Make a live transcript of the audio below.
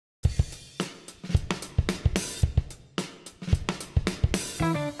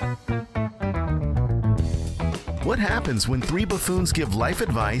What happens when three buffoons give life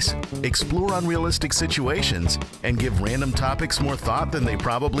advice, explore unrealistic situations, and give random topics more thought than they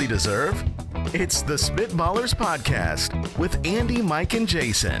probably deserve? It's the Spitballers Podcast with Andy, Mike, and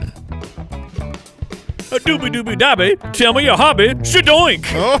Jason. A doobie doobie dabby, tell me your hobby, shadoink!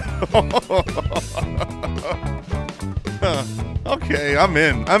 Oh. Okay, I'm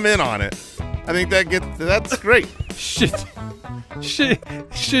in on it. I think that's great.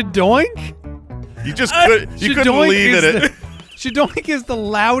 Shadoink? You couldn't leave it. Shadoink is the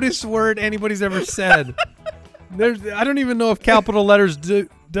loudest word anybody's ever said. I don't even know if capital letters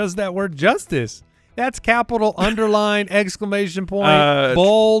does that word justice. That's capital, underline, exclamation point,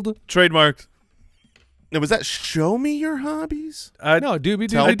 bold. Trademarked. Now, was that show me your hobbies? No, doobie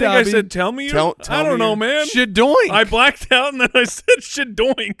doobie I think I said tell me your. I don't know, man. Shadoink. I blacked out and then I said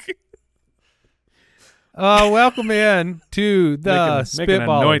shadoink. Welcome in to the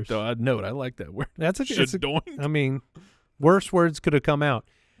Spitballers. Note, I like that word. That's shadoink. I mean, worse words could have come out.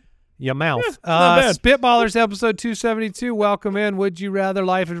 Your mouth. Not bad. Spitballers episode 272. Welcome in. Would you rather,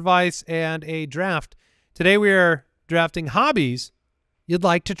 life advice, and a draft. Today we are drafting hobbies you'd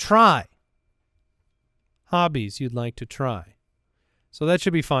like to try. Hobbies you'd like to try. So that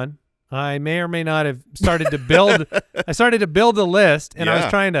should be fun. I may or may not have started to build. I started to build a list, and I was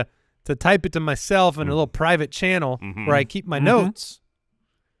trying to type it to myself in a little private channel where I keep my notes.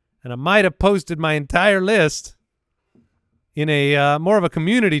 And I might have posted my entire list in a more of a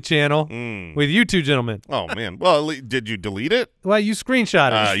community channel with you two gentlemen. Oh, man. Well, did you delete it? Well, you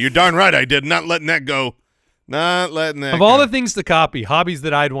screenshot it. You're darn right I did. Not letting that go. Not letting that go. Of all the things to copy, hobbies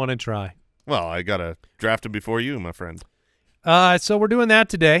that I'd want to try. Well, I got to draft it before you, my friend. So we're doing that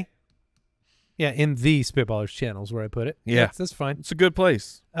today. Yeah, in the Spitballers channels where I put it. Yeah. That's fine. It's a good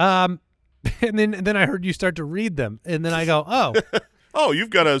place. And then I heard you start to read them, and then I go, oh. Oh, you've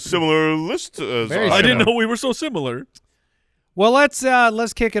got a similar list. I didn't know we were so similar. Well,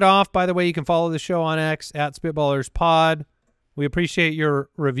 let's kick it off. By the way, you can follow the show on X at SpitballersPod. We appreciate your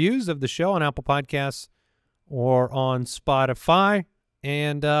reviews of the show on Apple Podcasts or on Spotify,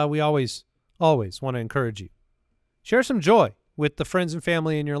 and we always want to encourage you. Share some joy with the friends and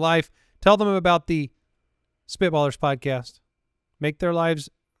family in your life. Tell them about the Spitballers podcast. Make their lives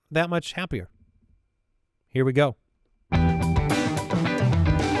that much happier. Here we go.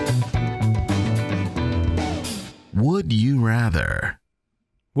 Would you rather?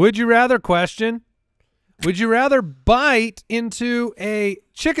 Would you rather question? Would you rather bite into a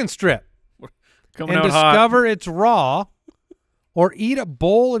chicken strip and discover it's raw, or eat a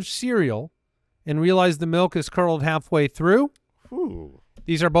bowl of cereal and realize the milk is curdled halfway through? Ooh.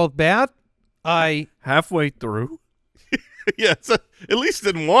 These are both bad. Halfway through? Yeah, at least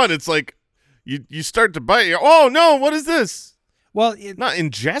in one, it's like you start to bite. Oh, no, what is this? Well, not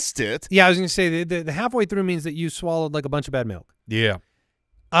ingest it. Yeah, I was going to say the halfway through means that you swallowed like a bunch of bad milk. Yeah.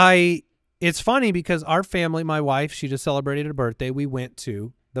 It's funny because our family, my wife, she just celebrated her birthday. We went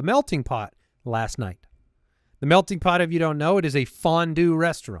to the Melting Pot last night. The Melting Pot, if you don't know, it is a fondue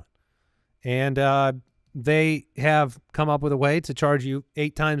restaurant. And they have come up with a way to charge you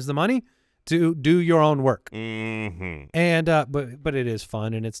 8 times the money to do your own work. Mm-hmm. And but it is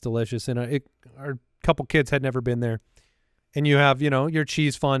fun and it's delicious. And our couple kids had never been there. And you have, your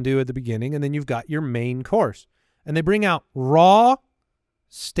cheese fondue at the beginning, and then you've got your main course. And they bring out raw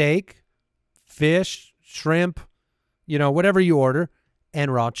steak, fish, shrimp, whatever you order,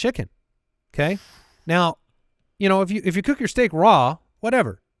 and raw chicken. Okay? Now, if you cook your steak raw,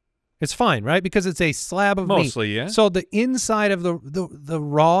 whatever. It's fine, right? Because it's a slab of meat. Mostly, yeah. So the inside of the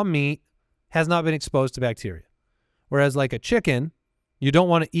raw meat has not been exposed to bacteria. Whereas like a chicken, you don't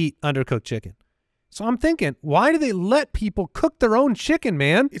want to eat undercooked chicken. So I'm thinking, why do they let people cook their own chicken,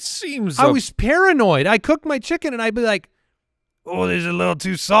 man? It seems I was paranoid. I cooked my chicken, and I'd be like, oh, this is a little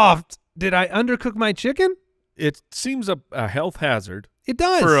too soft. Did I undercook my chicken? It seems a health hazard. It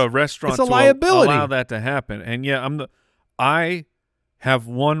does. For a restaurant it's a liability. allow that to happen. And, yeah, I have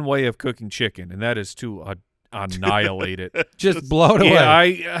one way of cooking chicken, and that is to annihilate it. Just blow it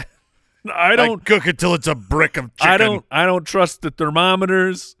away. Yeah, I don't cook it till it's a brick of chicken. I don't trust the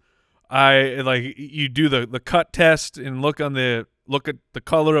thermometers. You do the cut test and look at the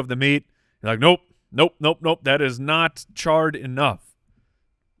color of the meat. You're like, nope. That is not charred enough.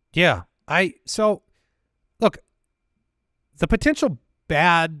 Yeah. So look, the potential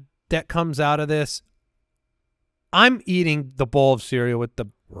bad that comes out of this, I'm eating the bowl of cereal with the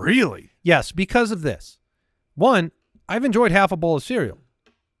Really? Yes, because of this. One, I've enjoyed half a bowl of cereal.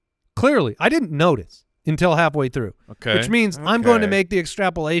 Clearly, I didn't notice until halfway through. Okay. Which means I'm going to make the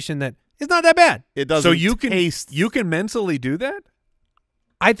extrapolation that it's not that bad. It doesn't so you taste. You can mentally do that?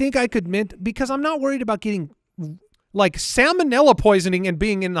 I think I could because I'm not worried about getting like salmonella poisoning and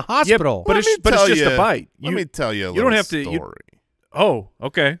being in the hospital. But it's just a bite. Let me tell you a you don't little have to. story. Oh,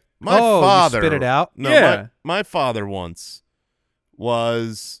 okay. My you father spit it out? No, Yeah. my father once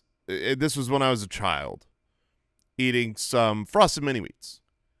was. This was when I was a child, eating some frosted mini wheats,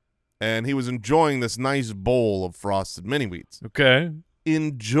 and he was enjoying this nice bowl of frosted mini wheats. Okay.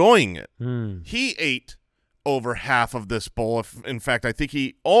 Enjoying it. Mm. He ate over half of this bowl. In fact, I think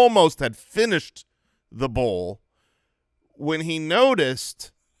he almost had finished the bowl when he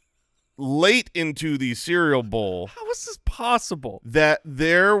noticed late into the cereal bowl How is this possible? that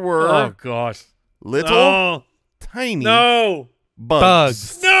there were Oh gosh. little tiny No.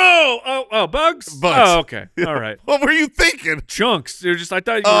 bugs. No. Oh, bugs. Bugs. Oh, okay. All right. What were you thinking? Chunks. They're just. I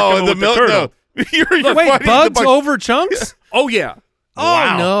thought you were Oh, coming the with milk. the turtle. No. You're Wait, fighting the bugs bug- over chunks? Oh yeah. Oh,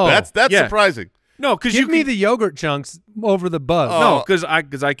 Wow. no. That's Yeah. surprising. No, because Give you me can, the yogurt chunks over the bugs. Oh. no,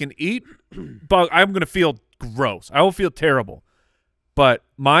 because I can eat bug. I'm gonna feel gross. I will feel terrible. But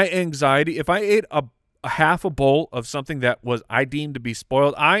my anxiety, if I ate a half a bowl of something that I deemed to be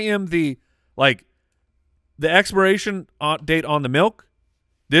spoiled, I am the expiration date on the milk.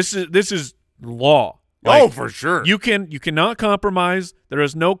 This is law. Oh, for sure. You cannot compromise. There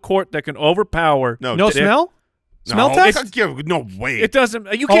is no court that can overpower. No, No Dick. smell? Smell No, test? no way. It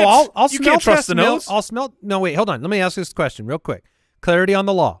doesn't. You can't. I'll you smell can't trust test the milk. nose. I'll smell. No, wait, hold on. Let me ask this question real quick. Clarity on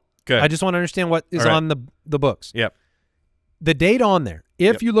the law. Okay. I just want to understand what is All right. on the books. Yep. The date on there.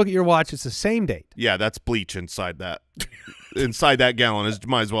 If Yep. you look at your watch, it's the same date. Yeah, that's bleach inside that. Inside that gallon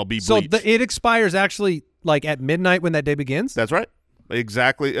might as well be So bleach. it expires actually like at midnight when that day begins? That's right.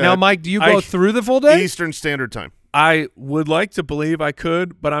 Exactly. Now, Mike, do you go through the full day? Eastern Standard Time. I would like to believe I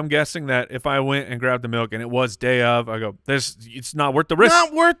could, but I'm guessing that if I went and grabbed the milk and it was day of, I go, it's not worth the risk.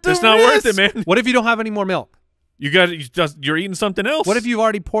 Not worth the It's not worth it, risk. man. What if you don't have any more milk? You're eating something else. What if you've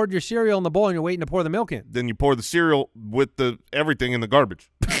already poured your cereal in the bowl and you're waiting to pour the milk in? Then you pour the cereal with the everything in the garbage.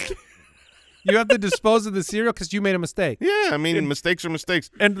 You have to dispose of the cereal because you made a mistake. Yeah, I mean, mistakes are mistakes.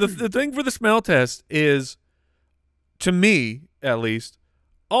 And the thing for the smell test is, to me at least,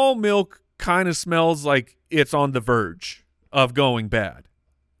 all milk kind of smells like it's on the verge of going bad.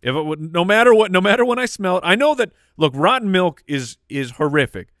 If it would, no matter when I smell it, I know that. Look, rotten milk is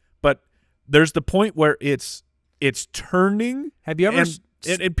horrific, but there's the point where it's turning. Have you ever?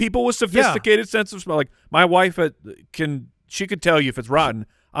 And people with sophisticated sense of smell, like my wife she could tell you if it's rotten.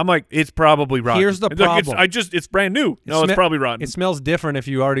 I'm like, it's probably rotten. Here's the Look, problem. it's brand new. No, it's probably rotten. It smells different if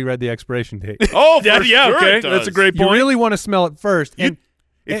you already read the expiration date. Oh, for yeah, sure okay. it does. That's a great You point. really want to smell it first. And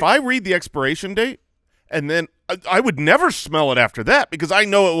If I read the expiration date, and then I would never smell it after that because I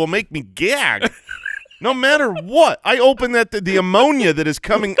know it will make me gag. No matter what, I open the ammonia that is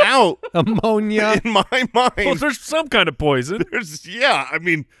coming out ammonia. in my mind. Well, there's some kind of poison. I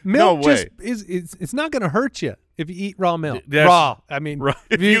mean, Milk no way. just it's not going to hurt you if you eat raw milk. That's- Raw. I mean, Right.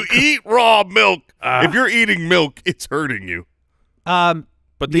 If you eat raw milk, if you're eating milk, it's hurting you. But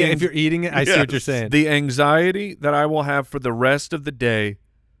if you're eating it, I see what you're Yes. saying. the anxiety that I will have for the rest of the day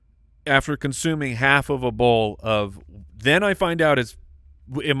after consuming half of a bowl of, then I find out it's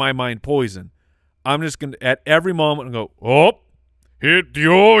in my mind poison. I'm just gonna at every moment go, here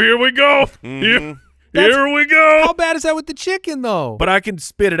we go, here we go. How bad is that with the chicken, though? But I can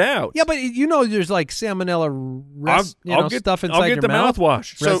spit it out. yeah, but there's like salmonella stuff inside I'll get your the mouth.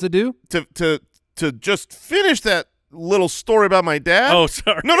 mouthwash. So- Residue. To just finish that little story about my dad. Oh,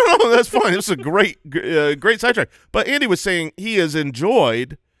 sorry. No, that's fine. This is a great sidetrack. But Andy was saying he has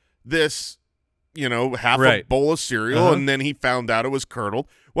enjoyed this, half a bowl of cereal, and then he found out it was curdled.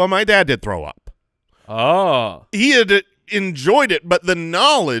 Well, my dad did throw up. Oh, He had enjoyed it, but the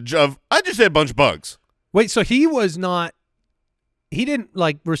knowledge of, I just had a bunch of bugs. Wait, so he didn't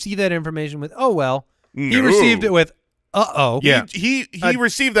receive that information with, oh, well. He No. received it with, uh-oh. Yeah. He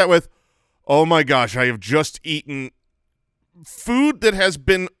received that with, oh my gosh, I have just eaten food that has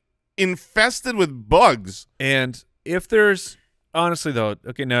been infested with bugs. and if there's, honestly though,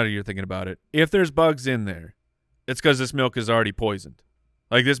 okay, now that you're thinking about it, if there's bugs in there, it's because this milk is already poisoned.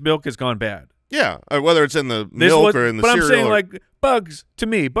 Like, this milk has gone bad. Yeah, whether it's in the milk or in the but cereal. I'm saying, or- like, bugs, to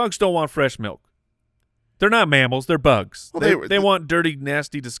me, bugs don't want fresh milk. They're not mammals. They're bugs. Well, they want dirty,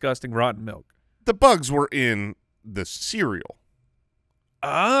 nasty, disgusting, rotten milk. the bugs were in the cereal.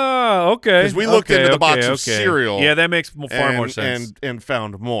 Ah, okay. 'Cause we looked into the box of okay. cereal Yeah, that makes far more sense. and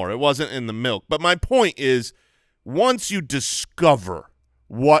found more. It wasn't in the milk. But my point is, once you discover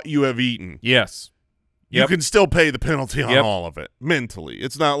what you have eaten, Yes. you Yep. can still pay the penalty on Yep. all of it mentally.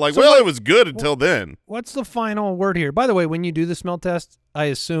 It's not like, So well, what- it was good until then. What's the final word here? By the way, when you do the smell test, I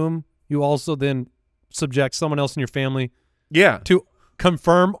assume you also then subject someone else in your family Yeah. to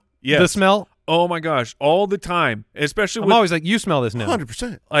confirm Yes. the smell. Oh my gosh, all the time, especially I'm with always like, you smell this now.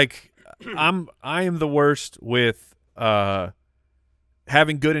 100%. like I am the worst with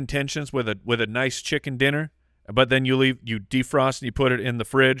having good intentions with a nice chicken dinner, but then you defrost and you put it in the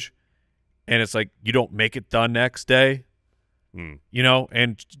fridge, and it's like you don't make it the next day. You know,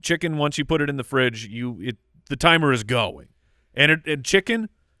 and chicken, once you put it in the fridge, the timer is going, and chicken,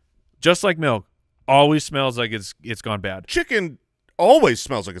 just like milk, always smells like it's gone bad. Chicken always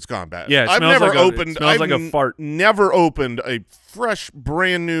smells like it's gone bad. Yeah, I've never opened. It smells like a fart. Never opened a fresh,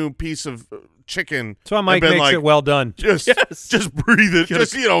 brand new piece of chicken. That's why Mike and been makes like, it well done. Just breathe it.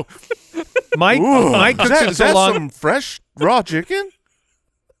 Just Mike cooks it is so that long. some fresh raw chicken?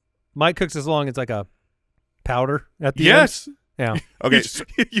 Mike cooks as long. It's like a powder at the Yes. end. Yeah. Okay.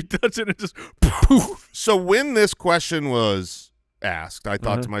 You touch it and it just poof. So when this question was asked, I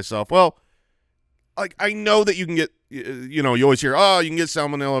thought to myself, well, like I know that you can get, you know, you always hear, oh, you can get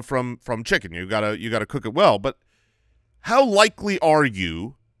salmonella from chicken. You gotta cook it well. But how likely are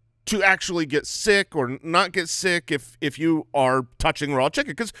you to actually get sick or not get sick if you are touching raw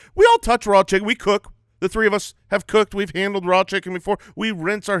chicken? Because we all touch raw chicken. We cook. The three of us have cooked. We've handled raw chicken before. We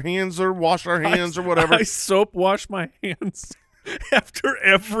rinse our hands or wash our hands or whatever. I soap wash my hands after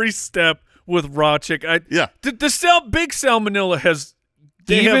every step with raw chicken. The big salmonella has.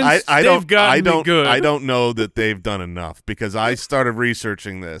 They've gotten me good. I don't know that they've done enough because I started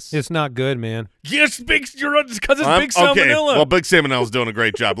researching this. It's not good, man. Yes, because it's big salmonella. Okay, well, Big Salmonella's doing a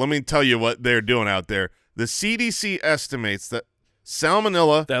great job. Let me tell you what they're doing out there. The CDC estimates that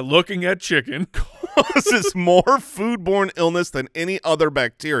salmonella that looking at chicken causes more foodborne illness than any other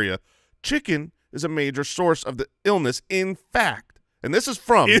bacteria. Chicken is a major source of the illness. In fact, and this is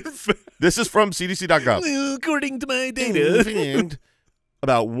from CDC.gov. According to my data.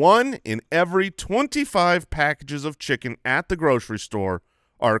 About 1 in every 25 packages of chicken at the grocery store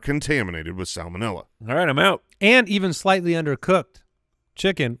are contaminated with salmonella. All right, I'm out. And even slightly undercooked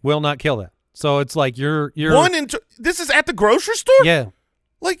chicken will not kill that. So it's like you're this is at the grocery store? Yeah.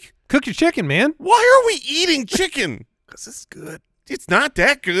 Like, cook your chicken, man. why are we eating chicken? Because it's good. It's not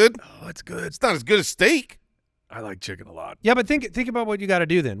that good. Oh, it's good. It's not as good as steak. I like chicken a lot. Yeah, but think about what you got to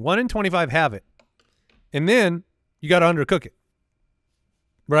do then. 1 in 25 have it. And then you got to undercook it.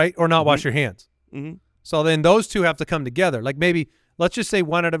 Right? Or not wash your hands. So then those two have to come together. Like maybe, let's just say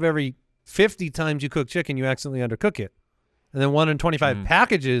 1 out of every 50 times you cook chicken, you accidentally undercook it. And then 1 in 25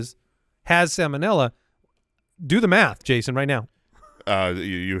 packages has salmonella. Do the math, Jason, right now.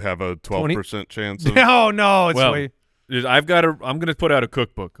 You have a 12% chance of... No, it's way... I'm going to put out a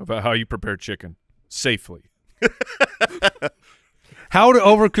cookbook about how you prepare chicken safely. How to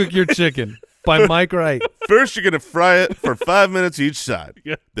overcook your chicken by Mike Wright. First, you're going to fry it for 5 minutes each side.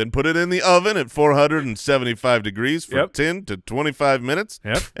 Yep. Then put it in the oven at 475 degrees for Yep. 10 to 25 minutes.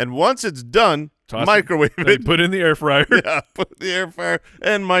 Yep. And once it's done, microwave it. Put it in the air fryer. Yeah, put it in the air fryer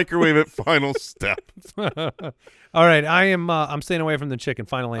and microwave it. Final step. All right, I'm staying away from the chicken.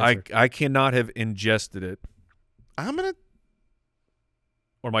 Final answer. I cannot have ingested it, I'm gonna.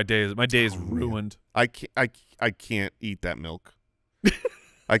 or my day is ruined. I can't eat that milk.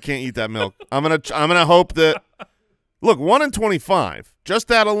 I can't eat that milk. I'm gonna hope that. Look, 1 in 25, just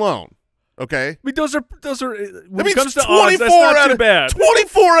that alone. Okay. I mean, those are when I mean, it comes to 24 odds, that's not out too of bad.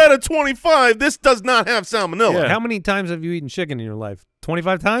 24 out of 25. This does not have salmonella. Yeah. How many times have you eaten chicken in your life?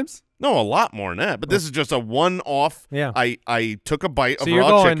 25 times? No, a lot more than that. But this is just a one-off. Yeah. I took a bite of you're raw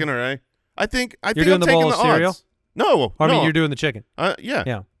going- chicken, or I think You're I'm doing the taking bowl the of cereal? odds. No, I mean, no. you're doing the chicken. Yeah.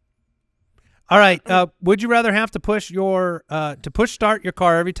 Yeah. All right. Would you rather have to push start your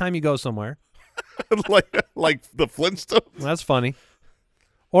car every time you go somewhere? like the Flintstones. Well, that's funny.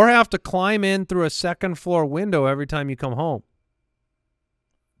 Or have to climb in through a second floor window every time you come home?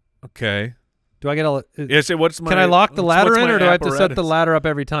 Okay. Do I get a? Yeah, so what's my? Can I lock the ladder in, or do I have to set the apparatus? ladder up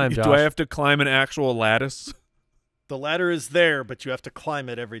every time, Josh? Do I have to climb an actual lattice? The ladder is there, but you have to climb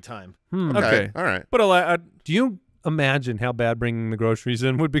it every time. Okay. All right. But Do you imagine how bad bringing the groceries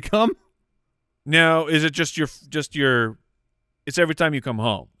in would become? now is it just your? It's every time you come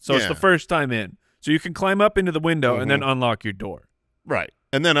home, so it's Yeah. the first time in. So you can climb up into the window and then unlock your door. Right.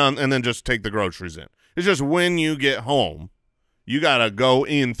 And then just take the groceries in. It's just when you get home, you gotta go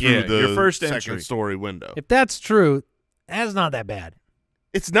in through the your first second entry. story window. If that's true, that's not that bad.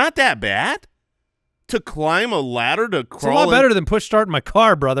 It's not that bad to climb a ladder to It's a crawl. lot better than push start in my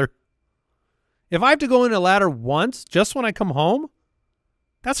car, brother. If I have to go in a ladder once just when I come home,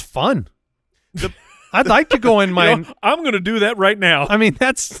 that's fun. I'd like to go in my. I'm going to do that right now. I mean,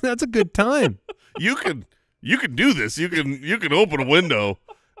 that's a good time. You can do this. You can open a window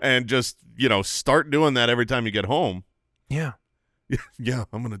and just start doing that every time you get home. Yeah. Yeah,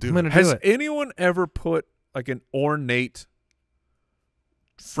 I'm gonna do I'm it. gonna do Has it. anyone ever put like an ornate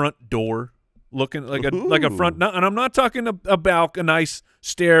front door looking like a front? Ooh. And I'm not talking about a nice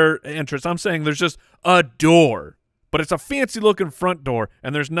stair entrance. I'm saying there's just a door, but it's a fancy looking front door,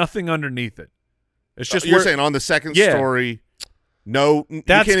 and there's nothing underneath it. It's just You're where- saying on the second Yeah. story. No, you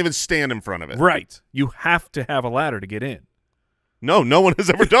That's- can't even stand in front of it. right. You have to have a ladder to get in. No one has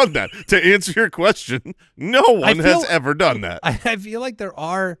ever done that. To answer your question, no one feel- has ever done that. I feel like there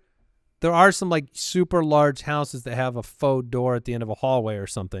are some like super large houses that have a faux door at the end of a hallway or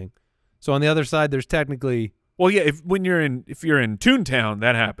something. So on the other side, there's technically Well, yeah. If you're in Toontown,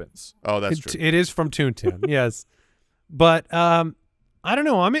 that happens. Oh, that's true. it is from Toontown, yes. But I don't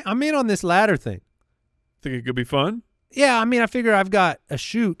know. I'm in on this ladder thing. Think it could be fun? Yeah, I mean, I figure I've got a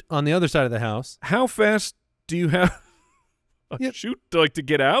chute on the other side of the house. How fast do you have a Yeah. shoot to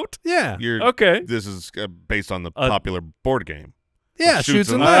get out? Yeah, Okay. This is based on the popular board game. yeah, Chutes chutes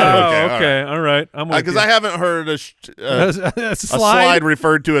and and ladders. ladders. Okay, all right. I'm with Because you. I haven't heard a A slide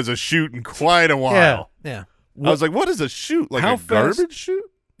referred to as a chute in quite a while. Yeah. I was like, what is a chute? Like How a fast- garbage chute?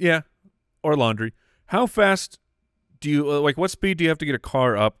 Yeah, or laundry. How fast do you like? What speed do you have to get a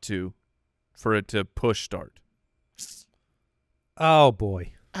car up to for it to push start? Oh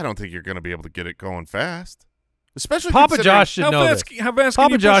boy, I don't think you're going to be able to get it going fast. Especially Papa considering- Josh should How know fast? this. How fast? can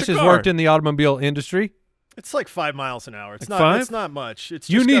Papa you push Josh a has car? worked in the automobile industry. It's like 5 miles an hour. It's Like not. 5? It's not much. It's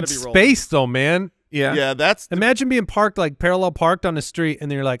You just need gotta be rolling. space though, man. Yeah. Yeah, that's Imagine being parked like parallel parked on the street, and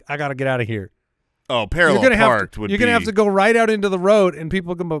then you're like, I gotta get out of here. parallel you're gonna parked have would you're be. gonna have to go right out into the road, and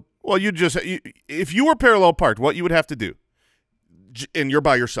people can go. Well, if you were parallel parked, what you would have to do, and you're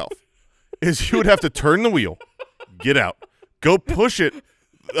by yourself, is you would have to turn the wheel, get out, go push it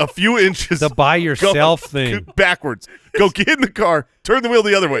a few inches, The by go yourself thing. backwards, go get in the car, turn the wheel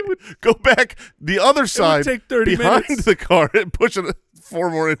the other way, go back the other side take 30 behind minutes. the car and push it 4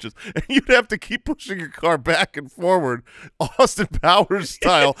 more inches, and you'd have to keep pushing your car back and forward, Austin Powers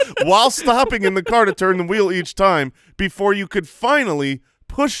style, while stopping in the car to turn the wheel each time before you could finally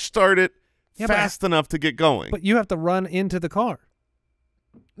push start it Yeah, but- fast enough to get going. But you have to run into the car.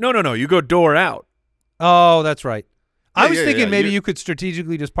 No. You go door out. Oh, that's right. I Yeah, was yeah, thinking yeah, maybe you- you could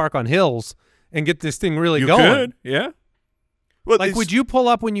strategically just park on hills and get this thing really You going. could. Yeah. Well, Like, would you pull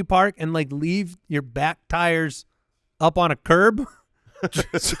up when you park and like leave your back tires up on a curb? So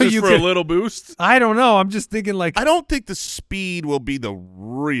Just you for could. a little boost. I don't know. I'm just thinking like, I don't think the speed will be the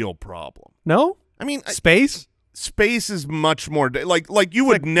real problem. no I mean, space. space is much more like you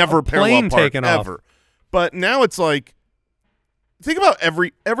would like never a parallel plane park taking off. ever. But now it's like, think about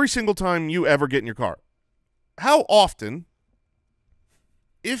every single time you ever get in your car. How often,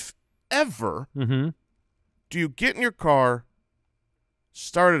 if ever, Mm-hmm. do you get in your car,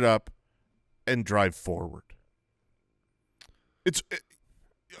 start it up, and drive forward? It's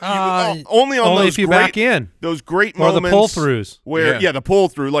only on Only those if you great, back in those great or the moments pull throughs. where Yeah. the pull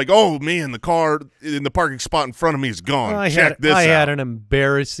through, like, oh man, the car in the parking spot in front of me is gone. I Check had this I out. had an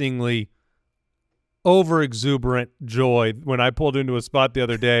embarrassingly over exuberant joy when I pulled into a spot the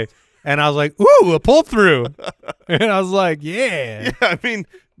other day, and I was like, "Ooh, a pull through," and I was like, "Yeah, Yeah, I mean,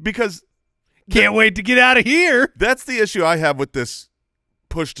 because can't wait to get out of here." that's the issue I have with this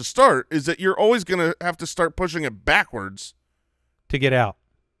push to start is that you're always going to have to start pushing it backwards. To get out.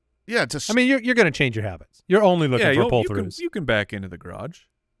 Yeah, I mean, you're going to change your habits. You're only looking Yeah, for you pull can, throughs. you can back into the garage.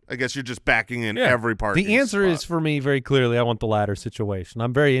 I guess you're just backing in Yeah. every parking The answer is spot. for me very clearly. I want the ladder situation.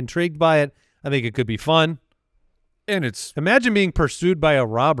 I'm very intrigued by it. I think it could be fun. And it's Imagine being pursued by a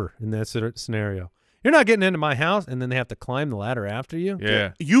robber in that scenario. You're not getting into my house, and then they have to climb the ladder after you.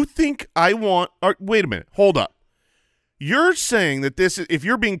 yeah. You think I want wait a minute, hold up. You're saying that this is, if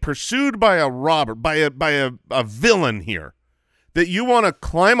you're being pursued by a robber, by a villain here, that you want to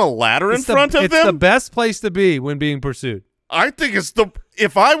climb a ladder in front of It's the them? best place to be when being pursued. I think it's the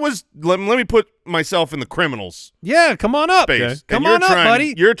if I was let me put myself in the criminals Yeah, come on up. space. Okay. and Come you're on up, trying-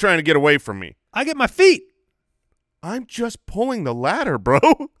 buddy. You're trying to get away from me. I get my feet. I'm just pulling the ladder, bro.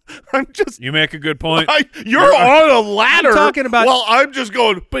 I'm just You make a good point. you're on a ladder. talking about- Well, I'm just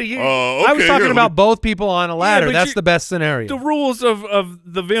going. But you- okay, I was talking here, about both people on a ladder. but That's you- the best scenario. the rules of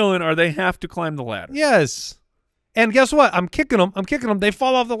the villain are they have to climb the ladder. Yes. And guess what? I'm kicking them. They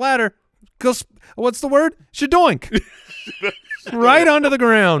fall off the ladder. Goes, what's the word? Shadoink. Right onto the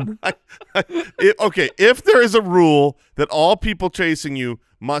ground. Okay, if there is a rule that all people chasing you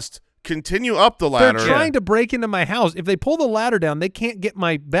must continue up the ladder, They're trying to break into my house. If they pull the ladder down, they can't get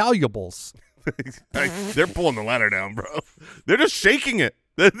my valuables. they're pulling the ladder down, bro. They're just shaking it.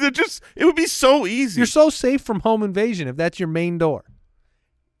 They're just. It would be so easy. You're so safe from home invasion if that's your main door.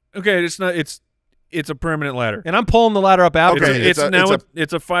 Okay, it's not. It's it's a permanent ladder. And I'm pulling the ladder up after Okay, you.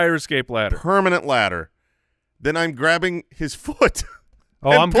 It's a fire escape ladder. Permanent ladder. Then I'm grabbing his foot. Oh,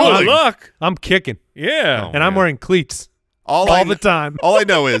 and I'm pulling. Good luck. I'm kicking, Yeah. Oh. and I'm man. wearing cleats All the time. All I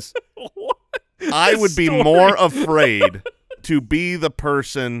know is I would be story? more afraid to be the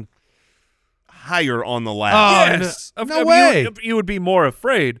person higher on the ladder. Oh, Yes. no way. You would be more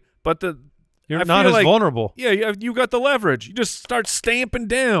afraid, but You're I not feel as like- vulnerable. Yeah, you got the leverage. You just start stamping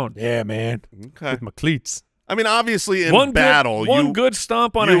down. Yeah, man. Okay. With my cleats. I mean, obviously in battle, one good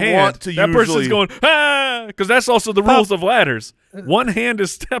stomp on you a hand. want to that person's usually- going because that's also the rules of ladders. One hand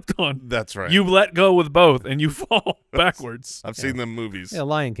is stepped on. That's right. You let go with both, and you fall backwards. I've seen them movies. Yeah,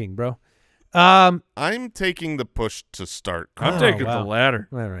 Lion King, bro. I'm taking the push to start. I'm Oh, taking wow. the ladder.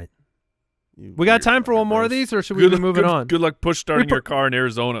 All right. You We got weird time for one more of buggers. these, or should we be moving on? Good luck push starting your car in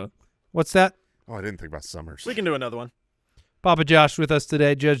Arizona. What's that? Oh, I didn't think about summers. We can do another one. Papa Josh with us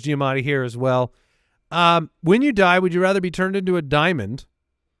today. Judge Giamatti here as well. When you die, would you rather be turned into a diamond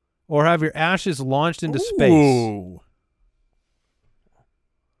or have your ashes launched into space? Ooh.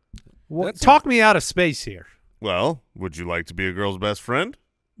 Talk me out of space here. Well, would you like to be a girl's best friend?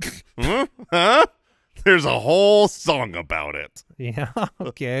 Huh? There's a whole song about it. Yeah,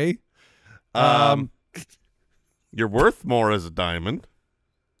 okay. You're worth more as a diamond.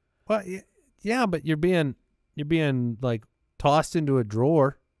 Well, yeah, but you're being like tossed into a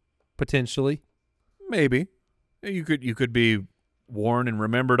drawer potentially. Maybe you could be worn and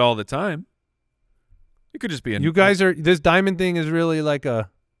remembered all the time. It could just be. You guys are this diamond thing is really like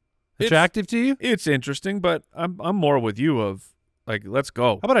attractive to you? It's interesting, but I'm more with you. Of like, let's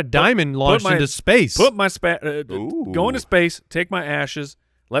go. How about a diamond launched into space? Put my Ooh. go into space. Take my ashes.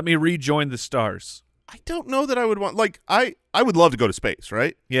 Let me rejoin the stars. I don't know that I would want. Like, I would love to go to space,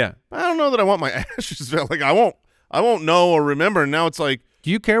 right? Yeah. I don't know that I want my ashes. Like, I won't know or remember. And now it's like,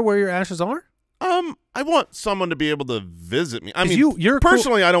 Do you care where your ashes are? I want someone to be able to visit me. I 'Cause mean, you're cool-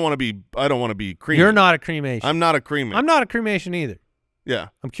 personally, I don't want to be cremated. You're not a cremation. I'm not a cremation. I'm not a cremation either. Yeah.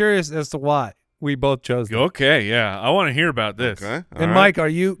 I'm curious as to why we both chose that. Okay. Yeah. I want to hear about this. Okay. all And right.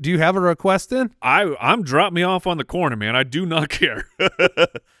 Mike, do you have a request then? I'm drop me off on the corner, man. I do not care.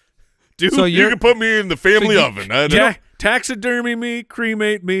 Dude, So you you're can put me in the family you- oven. I don't- yeah, taxidermy me,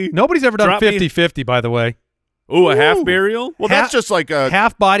 cremate me. nobody's ever done Drop me- 50-50, by the way. Ooh, a half Ooh. burial. Well, that's just like a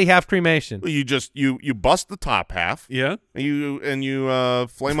Half body, half cremation. you just you bust the top half Yeah. and you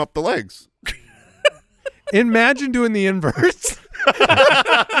flame up the legs. Imagine doing the inverse.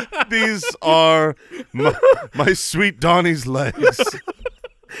 These are my sweet Donnie's legs.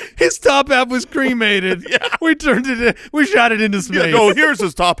 His top half was cremated. Yeah. We turned it in, we shot it into space. Yeah, no, here's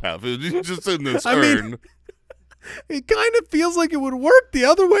his top half. It's just in this I mean- urn. It kind of feels like it would work the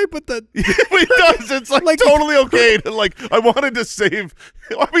other way, but It does. It's like totally okay. To, like, I wanted to save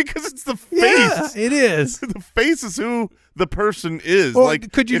because it's the face. yeah, it is. The face is who the person is. Or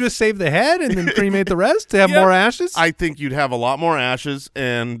like, could you if- just save the head and then cremate the rest to have Yeah. more ashes? I think you'd have a lot more ashes,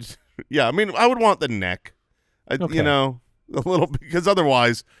 and yeah, I mean, I would want the neck. Okay. You know, a little because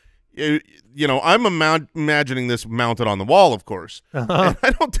otherwise, you know, I'm imagining this mounted on the wall, of course. Uh-huh. And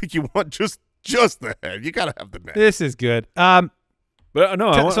I don't think you want just the head. You got to have the neck. This is good. But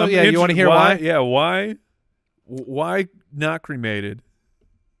no. So, I'm yeah, you wanna interested hear why? Yeah. Why not cremated?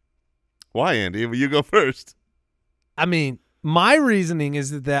 Why, Andy? You go first. I mean, my reasoning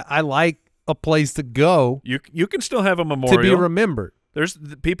is that I like a place to go You can still have a memorial. to be remembered.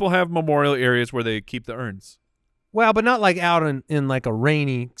 People have memorial areas where they keep the urns. Well, but not like out in like a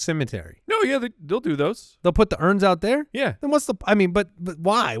rainy cemetery. No, yeah, they'll do those. They'll put the urns out there? Yeah, Then what's the – I mean, but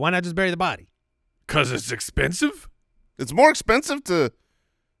why? Why not just bury the body? because it's expensive. It's more expensive to.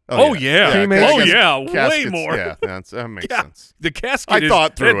 Oh, yeah. Cremate- Oh, cas- yeah, way caskets, more. Yeah, that makes Yeah. sense. The casket. I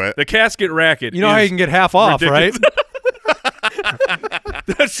thought through it. The casket racket. You know how you can get half off, ridiculous. right?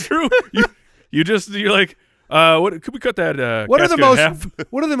 That's true. You're like, what? Could we cut that? What are the casket in most half?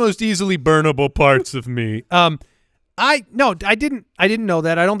 What are the most easily burnable parts of me? I didn't know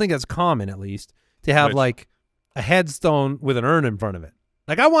that. I don't think that's common, at least, to have Which? like a headstone with an urn in front of it.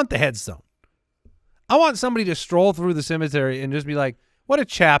 Like, I want the headstone. I want somebody to stroll through the cemetery and just be like, what a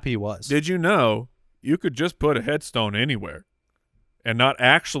chap he was. Did you know you could just put a headstone anywhere and not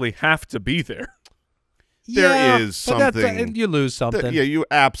actually have to be there? There is but that's- something- you lose something. Yeah, you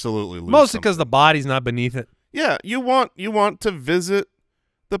absolutely lose. Mostly something. because the body's not beneath it. Yeah, you want to visit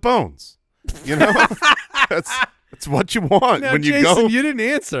the bones. You know, that's what you want Now, when you Jason, go. you didn't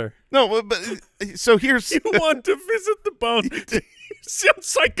answer. No, but so here's You want to visit the bones? You sound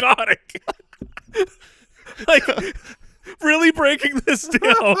psychotic. Like, really breaking this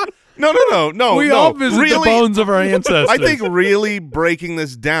down. no. We no, all visit really, the bones of our ancestors. I think really breaking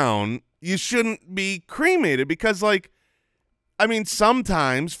this down you shouldn't be cremated because, like, I mean,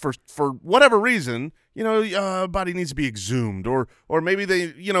 sometimes for whatever reason, you know, body needs to be exhumed, or maybe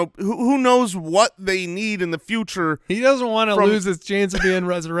they, you know, who knows what they need in the future. He doesn't want to lose his chance of being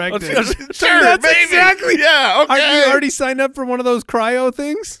resurrected. Sure, That's maybe. exactly. Yeah, okay. Are you already signed up for one of those cryo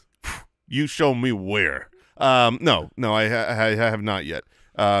things? You show me where. No, I have not yet.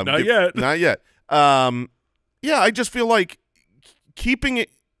 Not yet. Not yet. Yeah, I just feel like keeping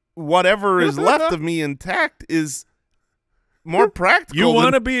it, whatever is left of me intact, is more practical. You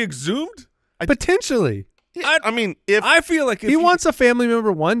want to be exhumed? Potentially. Yeah, I mean, if I feel like if He wants a family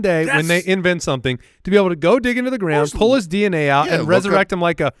member one day when they invent something to be able to go dig into the ground, pull his DNA out, Yeah, and look resurrect him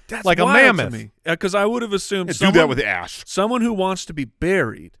like a mammoth. Because I would have assumed do that with ash. someone who wants to be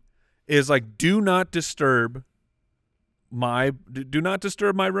buried is like, do not disturb my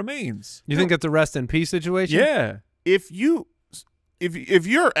remains. You think it's a rest in peace situation? Yeah. If you're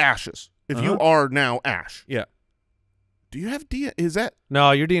ashes, if you are now ash, Yeah. do you have DNA? Is that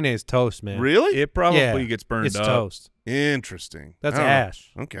No, your DNA is toast, man. really It probably Yeah, gets burned It's up. toast. interesting? That's I don't know.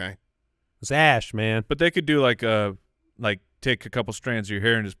 ash. Okay. It's ash, man. But they could do like take a couple strands of your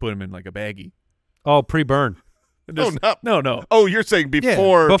hair and just put them in like a baggie. Oh, pre-burn. Just, no. Oh, you're saying Yeah,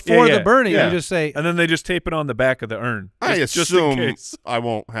 before? before yeah, the burning, yeah. you just say, And then they just tape it on the back of the urn. I just in assume case. I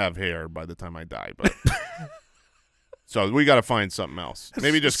won't have hair by the time I die, but so we got to find something else.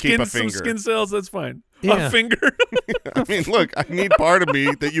 Maybe just keep a Some finger. skin cells, that's fine. Yeah. A finger. I mean, look, I need part of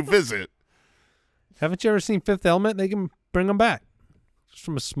me that you visit. haven't you ever seen Fifth Element? They can bring them back. Just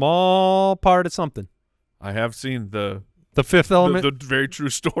from a small part of something. I have seen the Fifth Element. the very true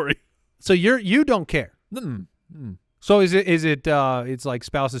story. So you don't care. Mm. So is it it's like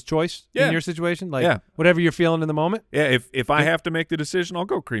spouse's choice Yeah. in your situation? Like Yeah. whatever you're feeling in the moment? Yeah, if I have to make the decision, I'll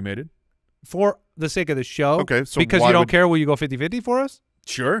go cremated. For the sake of the show? Okay, so because why you don't would- care, will you go 50-50 for us?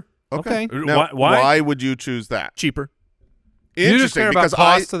 Sure. Okay. Now, Why? why would you choose that? Cheaper. You just Interesting, care about because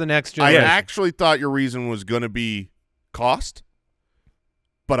cost to the next I generation. actually thought your reason was going to be cost,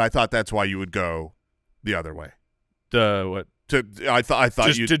 but I thought that's why you would go the other way. What? I thought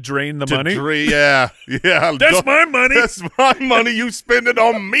Just you to drain the money? yeah. That's Don't- my money. That's my money. You spend it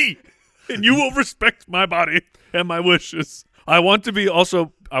on me. And you will respect my body and my wishes. I want to be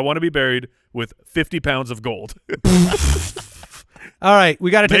buried with 50 pounds of gold. All right, we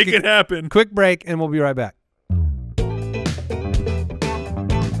got to take Make it happen. quick break, and we'll be right back.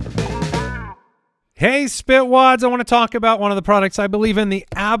 Hey, Spitwads, I want to talk about one of the products I believe in the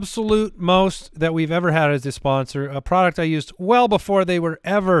absolute most that we've ever had as a sponsor, a product I used well before they were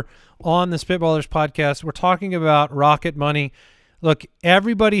ever on the Spitballers podcast. We're talking about Rocket Money. Look,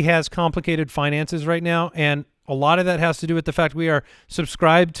 everybody has complicated finances right now, and a lot of that has to do with the fact we are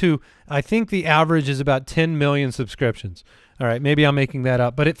subscribed to, I think the average is about 10 million subscriptions. All right, maybe I'm making that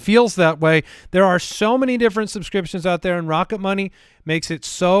up, but it feels that way. There are so many different subscriptions out there, and Rocket Money makes it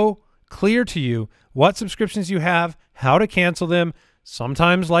so clear to you what subscriptions you have, how to cancel them.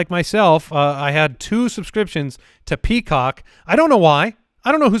 Sometimes, like myself, I had 2 subscriptions to Peacock. I don't know why.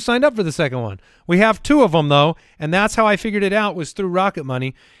 I don't know who signed up for the second one. We have 2 of them, though, and that's how I figured it out, was through Rocket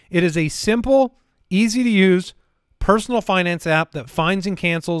Money. It is a simple, easy-to-use personal finance app that finds and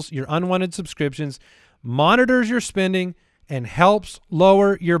cancels your unwanted subscriptions, monitors your spending, and helps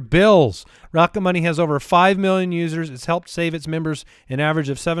lower your bills. Rocket Money has over 5 million users. It's helped save its members an average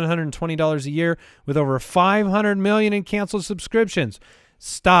of $720 a year with over 500 million in canceled subscriptions.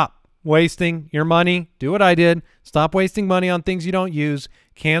 Stop wasting your money. Do what I did. Stop wasting money on things you don't use.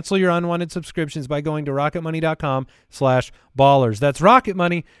 Cancel your unwanted subscriptions by going to rocketmoney.com/ballers. That's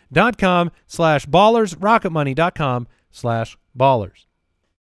rocketmoney.com/ballers, rocketmoney.com/ballers.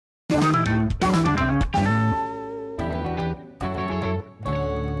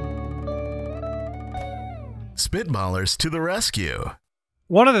 Spitballers to the rescue.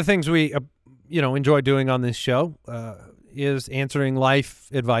 One of the things we enjoy doing on this show is answering life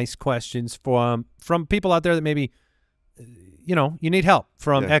advice questions from people out there that maybe you need help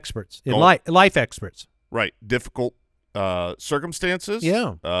from experts, life experts. Right. Difficult circumstances.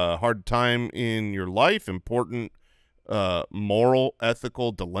 Yeah. Hard time in your life. Important moral,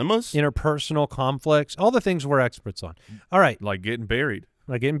 ethical dilemmas. Interpersonal conflicts, all the things we're experts on. All right. Like getting buried.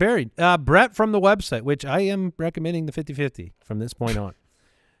 Like getting buried. Brett from the website, which I am recommending the 50-50 from this point on.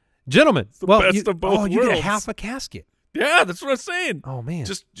 Gentlemen, best of both you get worlds. half a casket. Yeah, that's what I'm saying. Oh, man.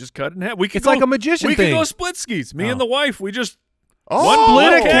 Just cut it in half. We could It's like a magician We thing. could go split skis. Me Oh. and the wife, we just Oh,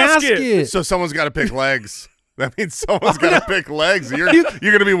 Split a casket. casket. So someone's got to pick legs. That means someone's got to pick legs. You're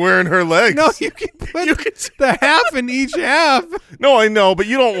going to be wearing her legs. No, you can put the half in each half. No, I know, but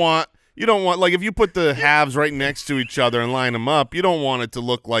you don't want like if you put the halves right next to each other and line them up, you don't want it to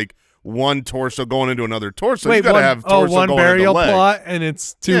look like one torso going into another torso. Wait, you got to have torso one going burial into legs. plot, and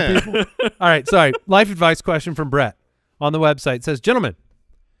it's two people. All right, sorry. Life advice question from Brett on the website. It says, gentlemen,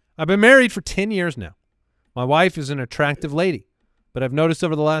 I've been married for 10 years now. My wife is an attractive lady, but I've noticed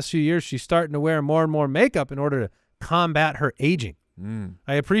over the last few years she's starting to wear more and more makeup in order to combat her aging.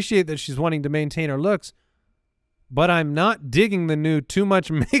 I appreciate that she's wanting to maintain her looks, but I'm not digging the new too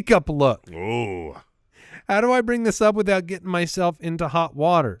much makeup look. Ooh. How do I bring this up without getting myself into hot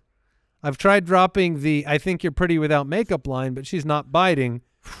water? I've tried dropping the I think you're pretty without makeup line, but she's not biting.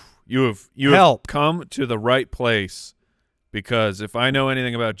 You have come to the right place, because if I know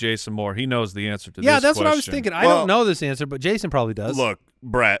anything about Jason Moore, he knows the answer to this Yeah, that's question. what I was thinking. I don't know this answer, but Jason probably does. Look,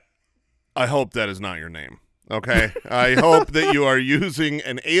 Brett, I hope that is not your name. Okay, I hope that you are using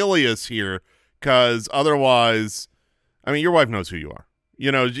an alias here, because otherwise, I mean, your wife knows who you are. You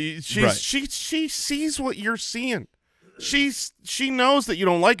know, she sees what you're seeing. She knows that you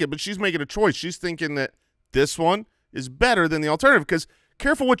don't like it, but she's making a choice. She's thinking that this one is better than the alternative. Because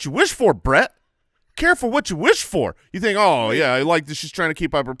careful what you wish for, Brett. Careful what you wish for. You think, oh yeah, I like that she's trying to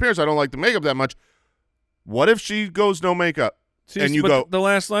keep up her appearance. I don't like the makeup that much. What if she goes no makeup? See, and you but go, the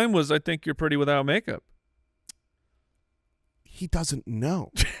last line was, I think you're pretty without makeup. he doesn't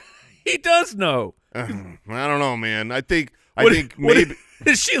know. He does know. I don't know, man. I think maybe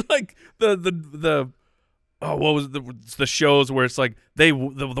is she like the what was the shows where it's like the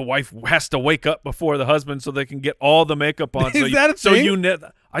wife has to wake up before the husband so they can get all the makeup on. Is that a thing?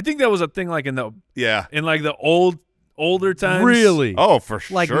 I think that was a thing like in the like the older times. Really? Oh, for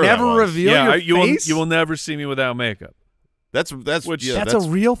sure. Like never reveal your face? You will never see me without makeup. That's a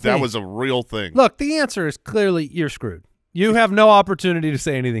real thing. That was a real thing. Look, the answer is clearly you're screwed. You have no opportunity to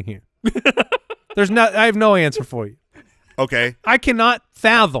say anything here. I have no answer for you. Okay. I cannot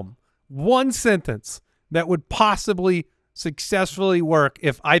fathom one sentence that would possibly successfully work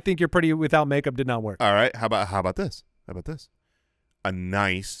if I think you're pretty without makeup did not work. All right. How about this? A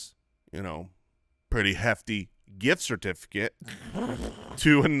nice, pretty hefty gift certificate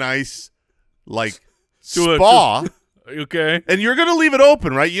to a nice spa. Okay. And you're gonna leave it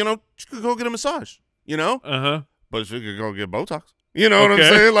open, right? You could go get a massage. Uh-huh. But she could go get Botox. You know what I'm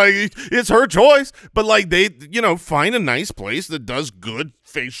saying? Like, it's her choice. But they, find a nice place that does good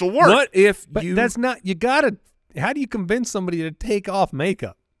facial work. What if that's not, how do you convince somebody to take off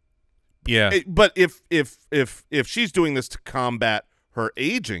makeup? Yeah. But if she's doing this to combat her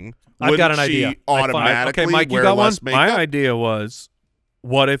aging, I've got an she idea. automatically Okay, Mike, you wear got less one? makeup? My idea was,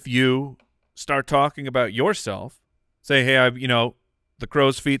 what if you start talking about yourself? Say, hey, the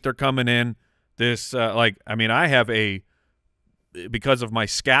crow's feet, they're coming in. This, I have because of my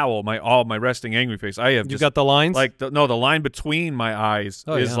scowl, my resting angry face, I have You got the lines? the line between my eyes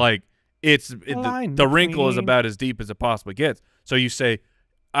is yeah. the wrinkle is about as deep as it possibly gets. So you say,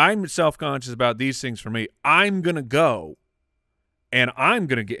 I'm self-conscious about these things for me. I'm going to go. And I'm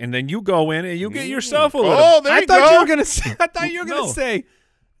gonna get, and then you go in and you get yourself a little. Oh, there you go. I thought you were gonna say,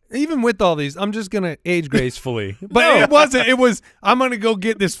 even with all these, I'm just gonna age gracefully. But it wasn't. It was, I'm gonna go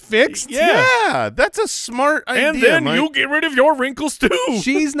get this fixed. Yeah, that's a smart idea. And then Mike. you get rid of your wrinkles too.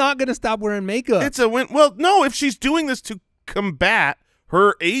 She's not gonna stop wearing makeup. It's a win. Well, no, if she's doing this to combat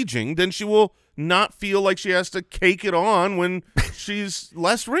her aging, then she will not feel like she has to cake it on when she's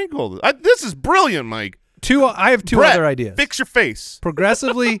less wrinkled. This is brilliant, Mike. I have two Brett, other ideas. Fix your face.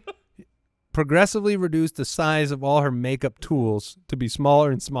 Progressively reduce the size of all her makeup tools to be smaller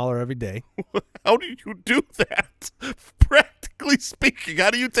and smaller every day. How do you do that? Practically speaking,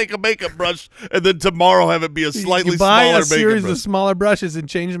 how do you take a makeup brush and then tomorrow have it be a slightly you buy smaller a series makeup of smaller brushes and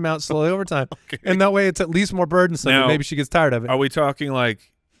change them out slowly over time. Okay. And that way it's at least more burdensome, and Now, maybe she gets tired of it. Are we talking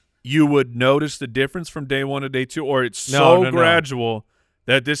like you would notice the difference from day one to day two, or it's No, so gradual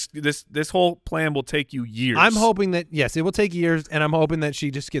that this whole plan will take you years? I'm hoping that, yes, it will take years, and I'm hoping that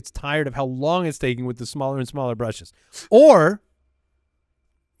she just gets tired of how long it's taking with the smaller and smaller brushes. Or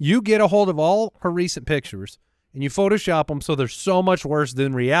you get a hold of all her recent pictures and you Photoshop them so they're so much worse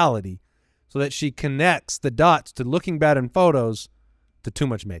than reality, so that she connects the dots to looking bad in photos to too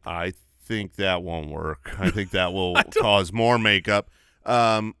much makeup. I think that won't work. I think that will cause more makeup.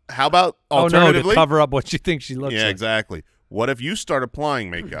 How about alternatively? Oh, no, to cover up what she thinks she looks like. Yeah, exactly. What if you start applying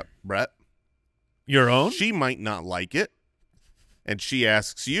makeup, Brett? Your own? She might not like it, and she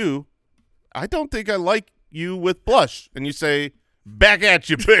asks you, I don't think I like you with blush. And you say, back at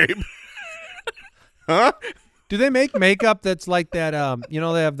you, babe. Huh? Do they make makeup that's like that? They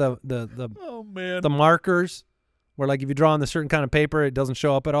have the Oh man, the markers where, like, if you draw on a certain kind of paper, it doesn't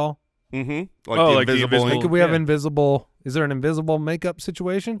show up at all. Mm-hmm. Like the invisible- Like, could we have yeah. invisible? Is there an invisible makeup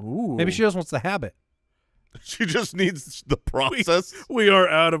situation? Ooh. Maybe she just wants to have it. She just needs the process. We are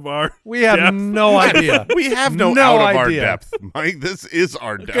out of our We have depth. no idea. We have no No out of our idea. depth, Mike. This is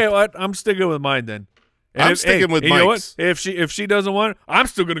our depth. Okay, well, I'm sticking with mine then. And I'm sticking with you know what? Mike's. If she doesn't want it, I'm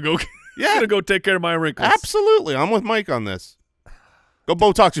still gonna go. Yeah. gonna go take care of my wrinkles. Absolutely. I'm with Mike on this. Go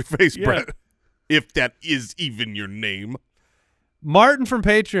Botox your face, Yeah. Brett. If that is even your name. Martin from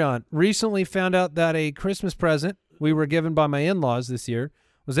Patreon recently found out that a Christmas present we were given by my in-laws this year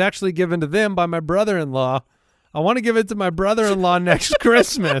was actually given to them by my brother-in-law. I want to give it to my brother-in-law next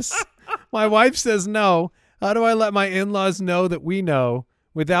Christmas. My wife says no. How do I let my in-laws know that we know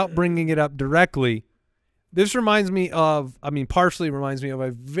without bringing it up directly? This reminds me of, partially reminds me of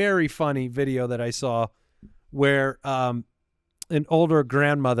a very funny video that I saw where an older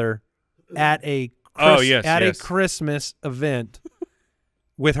grandmother at a a Christmas event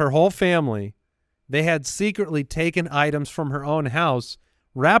with her whole family, they had secretly taken items from her own house,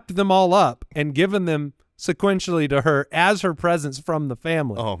 wrapped them all up, and given them sequentially to her as her presents from the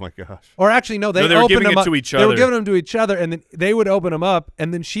family. Oh, my gosh. Or actually, no, they No, they were opened giving them it up to each They were other. giving them to each other, and then they would open them up,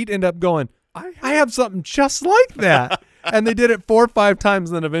 and then she'd end up going, I have something just like that. And they did it 4 or 5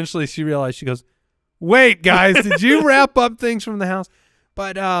 times, and then eventually she realized, she goes, wait, guys, did you wrap up things from the house?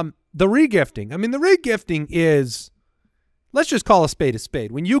 But the regifting, the regifting is, let's just call a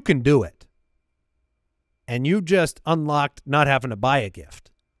spade. When you can do it, and you just unlocked not having to buy a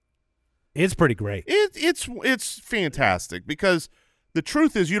gift, it's pretty great. It's fantastic because the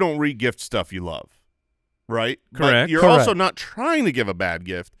truth is you don't re-gift stuff you love, right? Correct. But you're Correct. also not trying to give a bad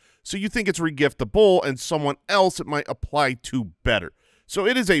gift, so you think it's regiftable, and someone else it might apply to better. So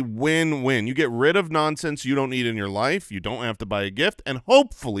it is a win-win. You get rid of nonsense you don't need in your life. You don't have to buy a gift, and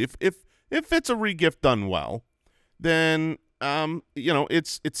hopefully, if it's a re-gift done well, then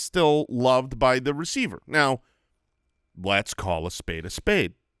it's still loved by the receiver. Now, let's call a spade a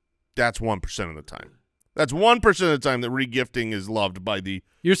spade. That's 1% of the time. That's 1% of the time that regifting is loved by the.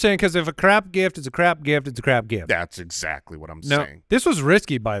 You're saying because if a crap gift is a crap gift, it's a crap gift. That's exactly what I'm No, saying. this was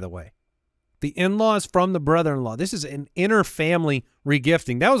risky, by the way. The in-laws from the brother-in-law. This is an inter-family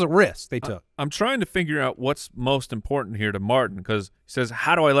regifting. That was a risk they took. I'm trying to figure out what's most important here to Martin because he says,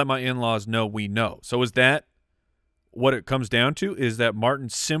 how do I let my in-laws know we know? So is that what it comes down to? Is that Martin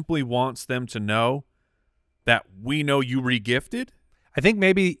simply wants them to know that we know you regifted? I think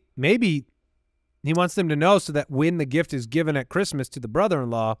maybe he wants them to know so that when the gift is given at Christmas to the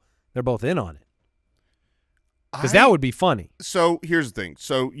brother-in-law, they're both in on it. Because that would be funny. So here's the thing.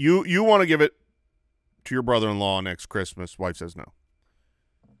 So you want to give it to your brother-in-law next Christmas. Wife says no.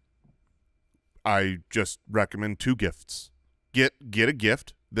 I just recommend 2 gifts. Get a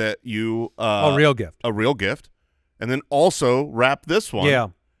gift that you A real gift. a real gift, and then also wrap this one. Yeah.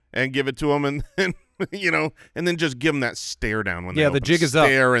 And give it to them, and then and then just give them that stare down when they Yeah, open the jig it. is up.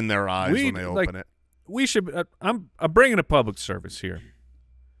 Stare in their eyes when they open it. We should. I'm bringing a public service here.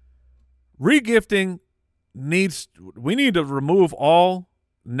 Regifting we need to remove all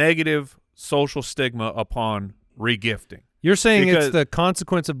negative social stigma upon regifting. You're saying Because- it's the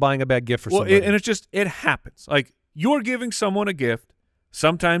consequence of buying a bad gift for Well, somebody. and it happens. Like you're giving someone a gift.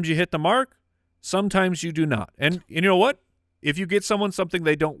 Sometimes you hit the mark. Sometimes you do not. And you know what? If you get someone something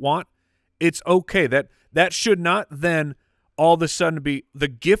they don't want, it's okay. That should not then all of a sudden be the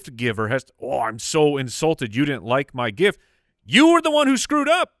gift giver has to, oh, I'm so insulted you didn't like my gift. You were the one who screwed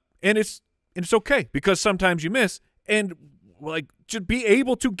up. And it's okay because sometimes you miss and like just be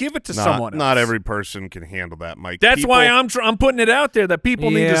able to give it to someone else. Not every person can handle that, Mike. That's why I'm putting it out there that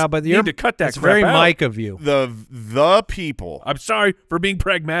people need to cut that it's crap very out. Mike of you. the people. I'm sorry for being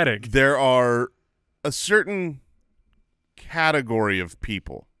pragmatic. There are a certain category of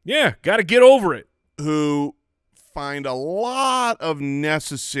people Yeah, got to get over it. who find a lot of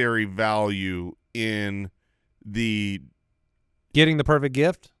necessary value in the Getting the perfect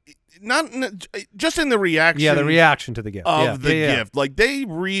gift? not just in the reaction. Yeah, the reaction to the gift. of the Yeah. gift. Like they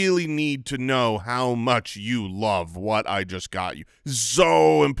really need to know how much you love what I just got you.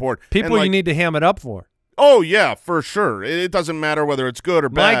 So important. People And, you need to ham it up for. Oh yeah, for sure. It doesn't matter whether it's good or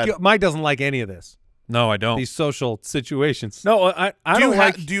bad. Mike doesn't like any of this. No, I don't. These social situations. No, I don't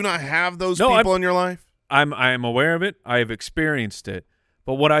like. Do you not have those No, people in your life? I'm aware of it. I have experienced it.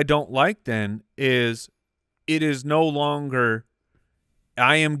 But what I don't like then is it is no longer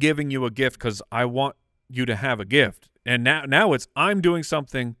I am giving you a gift because I want you to have a gift. And now it's I'm doing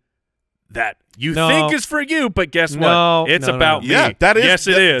something that you think is for you, but guess what? It's about me. Yeah, that is. Yes,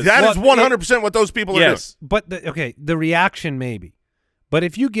 it is. That is 100% what those people are doing. Yes. But, the reaction maybe. But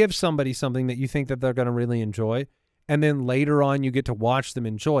if you give somebody something that you think that they're going to really enjoy, and then later on you get to watch them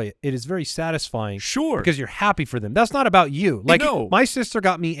enjoy it, it is very satisfying. Sure. Because you're happy for them. That's not about you. Like No. my sister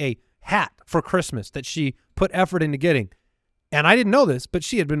got me a hat for Christmas that she put effort into getting. And I didn't know this, but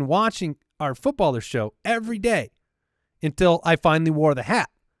she had been watching our Footballers show every day until I finally wore the hat.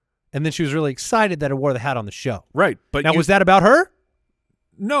 And then she was really excited that I wore the hat on the show. Right. But now, was that about her?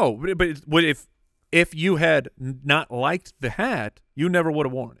 No, but if you had not liked the hat, you never would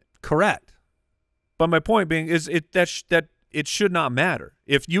have worn it. Correct. But my point being is that it should not matter.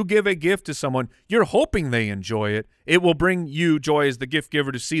 If you give a gift to someone, you're hoping they enjoy it. It will bring you joy as the gift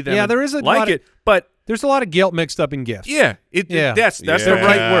giver to see them. Yeah, there is a like lot it, but there's a lot of guilt mixed up in gifts. yeah, that's the Yeah.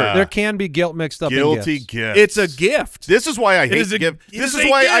 right word. There can be guilt mixed up in Guilty gifts. gifts. It's a gift. This is why I hate is a- gifts. it This is is a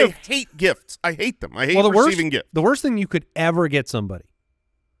why I gift. hate gifts. I hate them. I hate Well, receiving gifts. the worst thing you could ever get somebody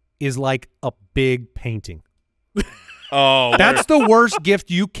is like a big painting. Oh, That's the worst gift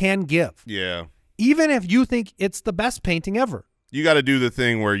you can give, yeah. even if you think it's the best painting ever. You got to do the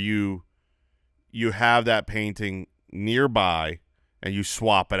thing where you have that painting nearby and you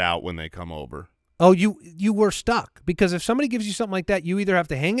swap it out when they come over. Oh, you were stuck, because if somebody gives you something like that, you either have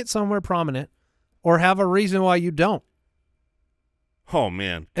to hang it somewhere prominent or have a reason why you don't. Oh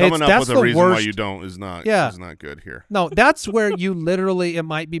man, It's- coming up that's with a the reason why worst. you don't is not good here. No, that's where you literally, it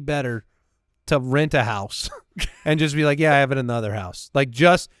might be better to rent a house and just be like, yeah, I have it in the other house, like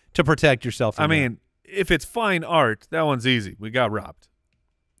just to protect yourself. I mean, if it's fine art, that one's easy. We got robbed.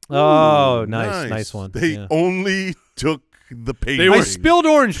 oh, Ooh, nice one. They Yeah. only took the painting. I spilled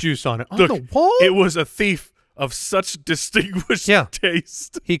orange juice on it. On Look, the wall? it was a thief of such distinguished Yeah.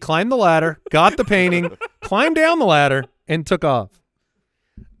 taste. He climbed the ladder, got the painting, climbed down the ladder, and took off.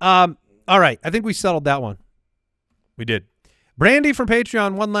 All right. I think we settled that one. We did. Brandy from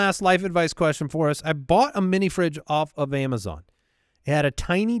Patreon, one last life advice question for us. I bought a mini fridge off of Amazon. It had a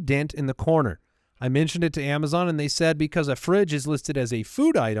tiny dent in the corner. I mentioned it to Amazon, and they said because a fridge is listed as a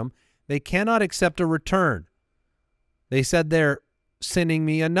food item, they cannot accept a return. They said they're sending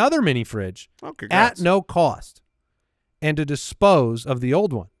me another mini fridge Oh, congrats. at no cost and to dispose of the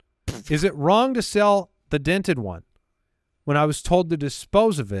old one. Is it wrong to sell the dented one when I was told to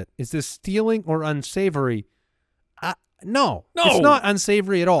dispose of it? Is this stealing or unsavory? No, No. it's not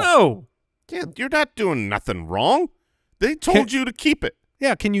unsavory at all. No. Yeah, you're not doing nothing wrong. They told you to keep it.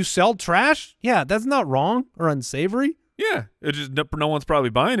 Yeah, can you sell trash? Yeah, that's not wrong or unsavory. Yeah. It just no one's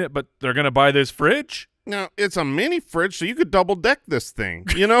probably buying it, but they're gonna buy this fridge. Now, it's a mini fridge, so you could double deck this thing.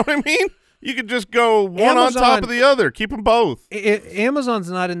 You know what I mean? You could just go one on top Amazon- of the other. Keep them both.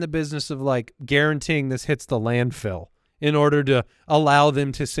 Amazon's not in the business of like guaranteeing this hits the landfill in order to allow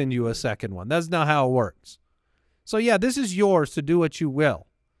them to send you a second one. That's not how it works. So yeah, this is yours to do what you will.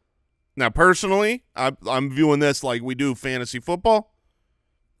 Now, personally, I'm viewing this like we do fantasy football.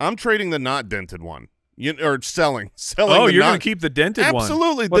 I'm trading the not dented one, or selling. Oh, the you're not- gonna keep the dented one.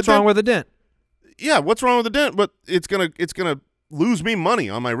 Absolutely. What's wrong with the dent? Yeah, what's wrong with the dent? But it's gonna lose me money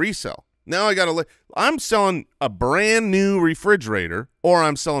on my resale. Now I gotta. I'm selling a brand new refrigerator, or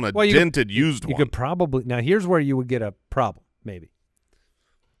I'm selling a dented used You one. could probably now. Here's where you would get a problem. Maybe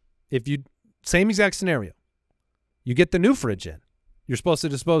if you same exact scenario, you get the new fridge in. You're supposed to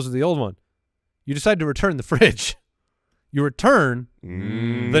dispose of the old one. You decide to return the fridge. You return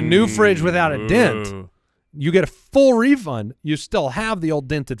the new fridge without a dent. Ooh. You get a full refund. You still have the old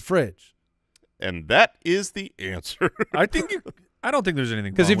dented fridge. And that is the answer. I don't think there's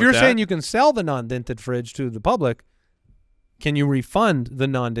anything. Because wrong if with you're that. saying you can sell the non-dented fridge to the public, can you refund the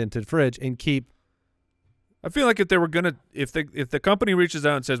non-dented fridge and keep? I feel like if the company reaches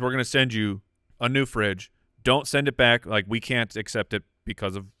out and says we're gonna send you a new fridge, don't send it back. Like we can't accept it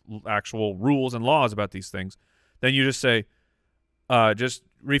because of actual rules and laws about these things. Then you just say, just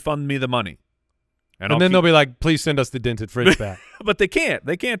refund me the money, And then they'll be like, please send us the dented fridge back. But they can't.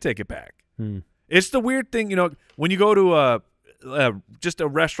 They can't take it back. Hmm. It's the weird thing, when you go to just a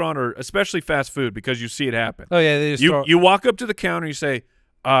restaurant or especially fast food, because you see it happen. Oh yeah, they just throw, You walk up to the counter, you say,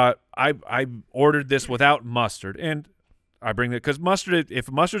 I ordered this without mustard, and I bring it because mustard.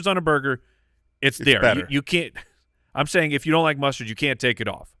 If mustard's on a burger, it's there. better. You can't. I'm saying if you don't like mustard, you can't take it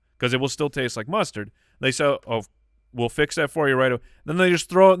off because it will still taste like mustard. They say, "Oh, we'll fix that for you right away." Then they just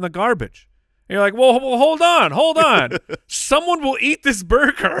throw it in the garbage. And you're like, "Well, hold on. Someone will eat this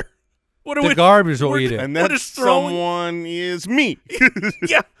burger. What are the we? garbage will eat it. And What that is throwing- someone is me.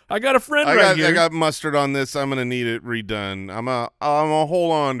 Yeah, I got a friend I right got here. I got mustard on this. I'm gonna need it redone. I'm gonna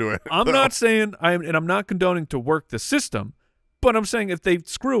hold on to it. I'm not saying I'm not condoning to work the system, but I'm saying if they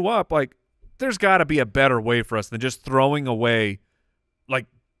screw up, like there's got to be a better way for us than just throwing away like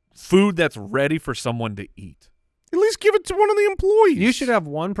food that's ready for someone to eat. At least give it to one of the employees. You should have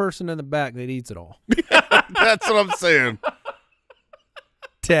one person in the back that eats it all. That's what I'm saying.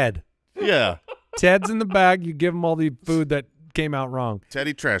 Ted. Yeah. Ted's in the back. You give him all the food that came out wrong.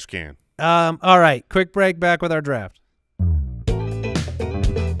 Teddy trash can. All right, quick break. Back with our draft.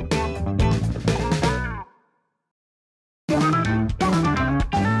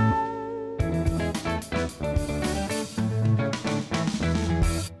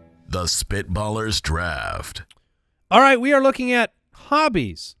 The Spitballers Draft. All right, we are looking at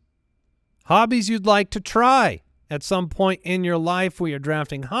hobbies. Hobbies you'd like to try at some point in your life. We are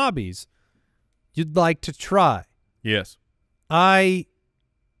drafting hobbies you'd like to try. Yes. I'm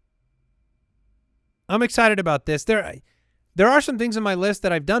excited about this. There are some things on my list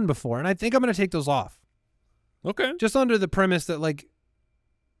that I've done before, and I think I'm going to take those off. Okay. Just under the premise that, like,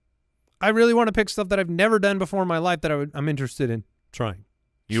 I really want to pick stuff that I've never done before in my life that I'm interested in trying.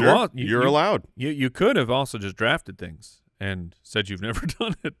 You're allowed. You could have also just drafted things and said you've never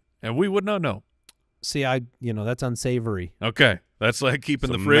done it, and we would not know. See, that's unsavory. Okay. That's like keeping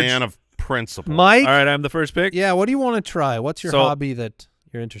He's the a fridge. man of principle. Mike? All right, I'm the first pick. Yeah, what do you want to try? What's your hobby that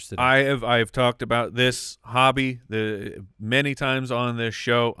you're interested in? I have talked about this hobby many times on this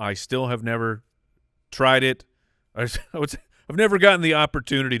show. I still have never tried it. I've never gotten the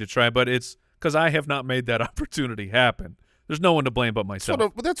opportunity to try, but it's because I have not made that opportunity happen. There's no one to blame but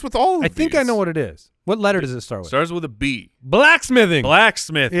myself. That's with all of I think I these. know what it is. What letter does it start with? Starts with a B. Blacksmithing.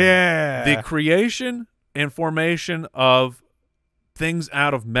 Blacksmithing. Yeah. The creation and formation of things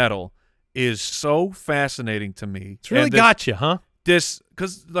out of metal is so fascinating to me. It's really got you, huh? Because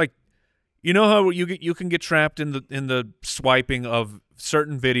like, you know how you can get trapped in the swiping of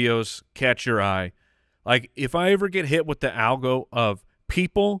certain videos catch your eye. Like, if I ever get hit with the algo of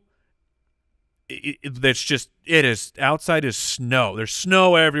people, outside is snow. There's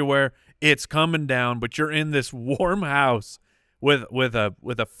snow everywhere. It's coming down, but you're in this warm house with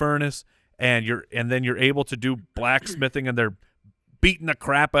a furnace, and then you're able to do blacksmithing, and they're beating the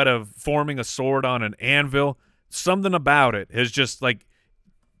crap out of forming a sword on an anvil. Something about it is just like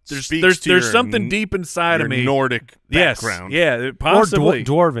there's something deep inside of me. Nordic background. Yes, yeah, possibly or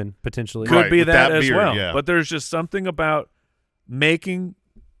dwarven potentially. could be with that that as beard, well. yeah. But there's just something about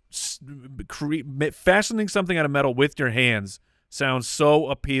fastening something out of metal with your hands sounds so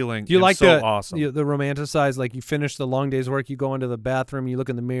appealing. Do you and like so awesome? the romanticized, like you finish the long day's work, you go into the bathroom, you look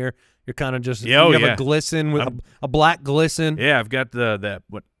in the mirror, you're kind of just you have a glisten with a black glisten. Yeah, I've got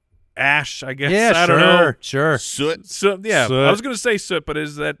what ash, I guess. Yeah, I don't know. Sure. Soot. Yeah, Soot. I was going to say soot, but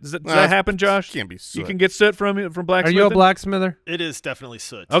does that happen, Josh? Can't be soot. You can get soot from blacksmithing? Are you a blacksmither? It is definitely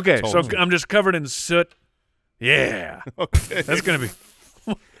soot. Okay, Totally. so I'm just covered in soot. Yeah. Okay. That's going to be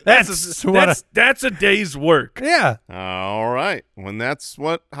that's a day's work. Yeah. All right. When that's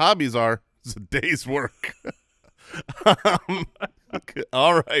what hobbies are, it's a day's work.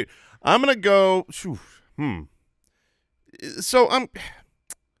 All right. I'm going to go. So I'm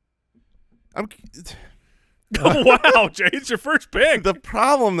Oh, wow, Jay, it's your first pick. the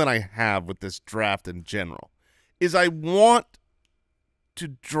problem that I have with this draft in general is I want to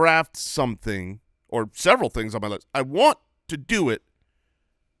draft something or several things on my list. I want to do it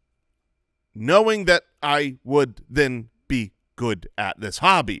knowing that I would then be good at this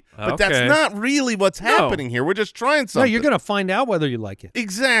hobby. But that's Okay. not really what's happening here. We're just trying No, something. you're going to find out whether you like it.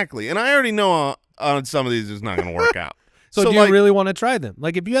 Exactly. And I already know on some of these it's not going to work out. So do you really want to try them?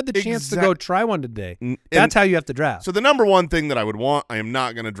 Like, if you had the chance to go try one today, that's how you have to draft. So the number one thing that I would want, I am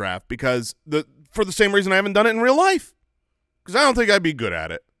not going to draft because for the same reason I haven't done it in real life. Because I don't think I'd be good at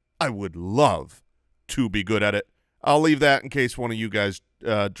it. I would love to be good at it. I'll leave that in case one of you guys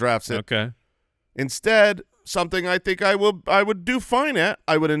drafts it. Okay. Instead, something I think I would do fine at,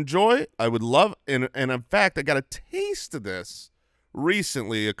 I would enjoy, I would love, and in fact, I got a taste of this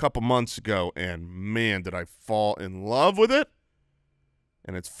recently a couple months ago, and man, did I fall in love with it.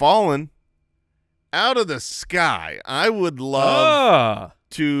 And it's fallen out of the sky. I would love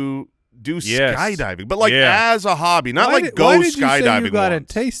to do skydiving, but like as a hobby, not why like go did you skydiving. say you got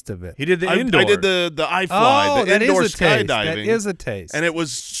once. a taste of it? He did the indoor. I did the iFly, the that indoor is a taste. skydiving. That is a taste. And it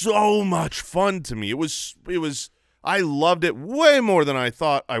was so much fun to me. It was I loved it way more than I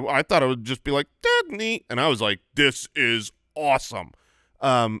thought. I thought it would just be like, that's neat. And I was like, this is awesome.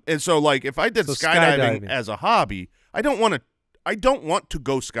 And so like if I did skydiving as a hobby, I don't want to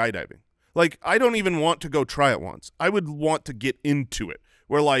go skydiving. Like I don't even want to go try it once. I would want to get into it.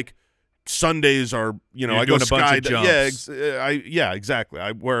 Where like Sundays are, I go skydiving. Yeah, exactly.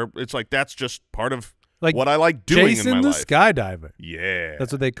 Where it's like that's just part of like what I like doing Jason in my the life. Skydiver. Yeah.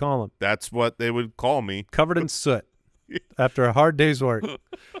 That's what they call him. That's what they would call me. Covered in soot after a hard day's work.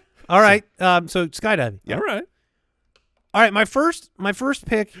 All right. So skydiving. Yeah. All right. All right. My first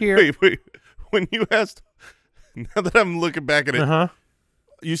pick here. Wait. When you asked, now that I'm looking back at it,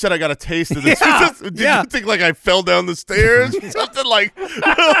 You said I got a taste of this. Yeah, Did you think like I fell down the stairs or something? Like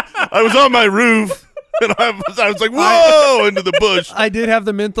I was on my roof and I was like, whoa, into the bush. I did have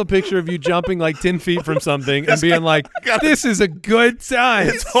the mental picture of you jumping like 10 feet from something and being like, this is a good time.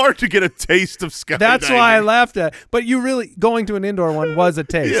 It's hard to get a taste of skydiving. That's why I laughed at it. But you really, going to an indoor one was a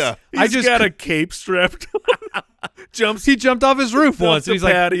taste. Yeah. I just got a cape strapped. He jumped off his roof once. the And he's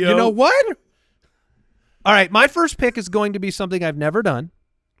like, patio. you know what? All right, my first pick is going to be something I've never done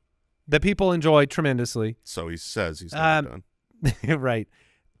that people enjoy tremendously. So he says he's never done. Right.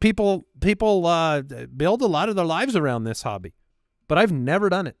 People build a lot of their lives around this hobby, but I've never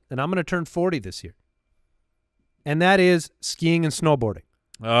done it, and I'm going to turn 40 this year. And that is skiing and snowboarding.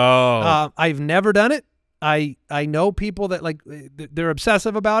 Oh. I've never done it. I know people that like they're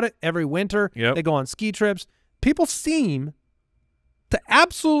obsessive about it. Every winter they go on ski trips. People seem to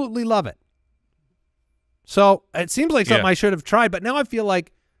absolutely love it. So it seems like something I should have tried, but now I feel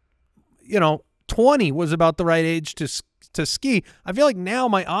like, 20 was about the right age to ski. I feel like now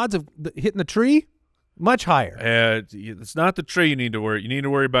my odds of hitting the tree much higher. It's not the tree you need to worry. You need to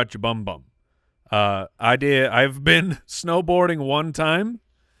worry about your bum. I've been snowboarding one time.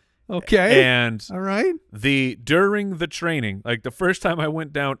 Okay. And all right. During the training, like the first time I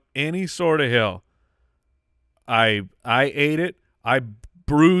went down any sort of hill, I ate it. I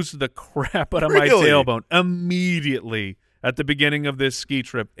bruised the crap out of my tailbone immediately at the beginning of this ski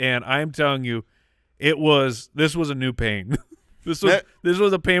trip, and I'm telling you, this was a new pain. this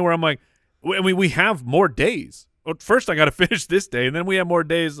was a pain where I'm like, we have more days. Well, first I got to finish this day, and then we have more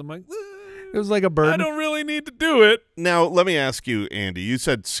days. I'm like, it was like a burden. I don't really need to do it. Now let me ask you, Andy. You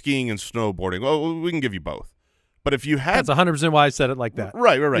said skiing and snowboarding. Well, we can give you both, but if you had, that's 100% why I said it like that.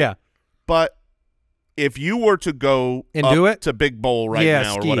 Right. Yeah, but if you were to go and up do it to Big Bowl right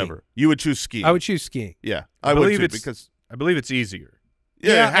now skiing. or whatever, you would choose skiing. I would choose skiing. Yeah, I would too, because I believe it's easier.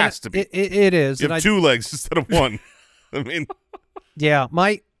 yeah, it has to be. It is. You have two legs instead of one. I mean, yeah,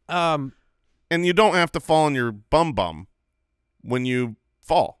 and you don't have to fall on your bum when you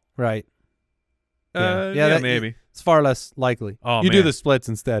fall. Right. Yeah, maybe. It's far less likely. Oh, you do man. the splits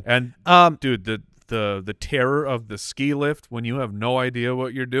instead. And dude, the terror of the ski lift when you have no idea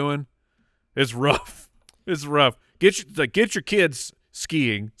what you're doing is rough. It's rough. Get your kids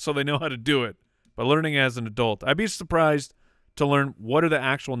skiing so they know how to do it. But learning as an adult, I'd be surprised to learn what are the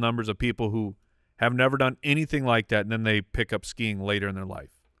actual numbers of people who have never done anything like that, and then they pick up skiing later in their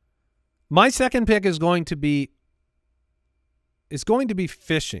life. My second pick is going to be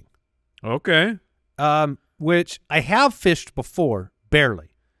fishing. Okay. Which I have fished before,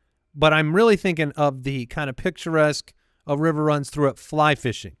 barely, but I'm really thinking of the kind of picturesque a river runs through it fly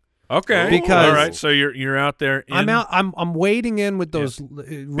fishing. Okay. Because all right, so you're out there. I'm wading in with those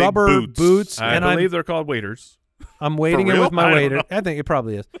rubber boots. I and believe they're called waders. I'm wading in real? with my I don't wader. know. I think it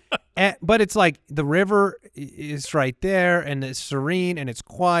probably is. But it's like the river is right there, and it's serene, and it's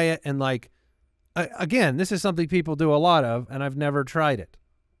quiet, and like again, this is something people do a lot of, and I've never tried it.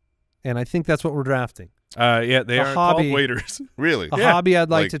 And I think that's what we're drafting. Yeah, they are hobby. called waders, Really? A hobby I'd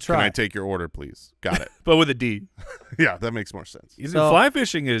like to try. Can I take your order, please? Got it. but with a D. Yeah, that makes more sense. Fly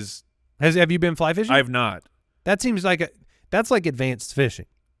fishing is. Have you been fly fishing? I've not. That seems like that's like advanced fishing.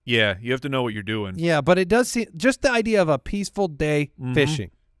 Yeah, you have to know what you're doing. Yeah, but it does seem just the idea of a peaceful day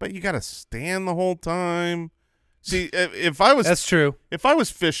fishing. But you got to stand the whole time. See, if I was That's true. If I was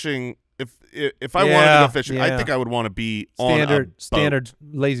fishing, if I wanted to go fishing, I think I would want to be on a boat. Standard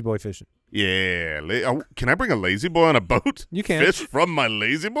lazy boy fishing. Yeah. Can I bring a lazy boy on a boat? You can. Fish from my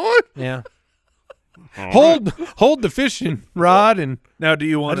lazy boy? Yeah. All right. Hold the fishing rod, and Now, do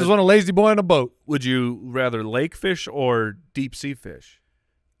you I want? just want a lazy boy on a boat. Would you rather lake fish or deep sea fish?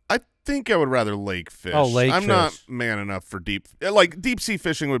 I think I would rather lake fish. Oh, lake I'm not fish. man enough for deep sea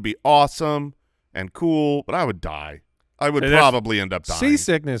fishing would be awesome and cool, but I would die. I would probably end up dying.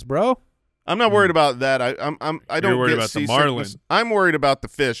 Seasickness, bro. I'm not worried about that. I don't worried get about the seasickness. marlin. I'm worried about the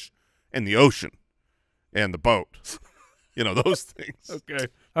fish and the ocean and the boat. Those things. Okay.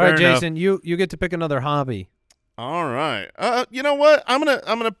 All right, Fair enough. Jason, you get to pick another hobby. All right. You know what?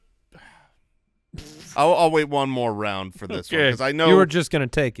 I'll wait one more round for this one Okay. because I know You were just gonna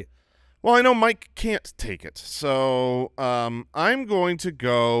take it. Well, I know Mike can't take it, so I'm going to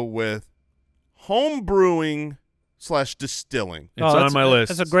go with home brewing / distilling. It's on my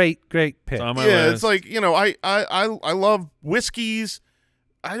list. That's a great pick. It's on my Yeah, list. it's like I love whiskeys.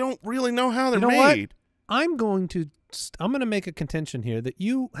 I don't really know how they're You know what? made. I'm going to I'm going to make a contention here that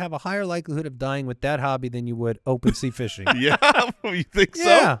you have a higher likelihood of dying with that hobby than you would open sea fishing. Yeah, you think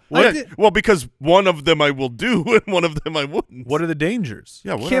Yeah, so? I did. Well, because one of them I will do and one of them I wouldn't. What are the dangers?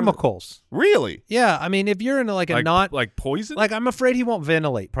 Yeah, what Chemicals. Really? Yeah, I mean, if you're in like a like poison? like I'm afraid he won't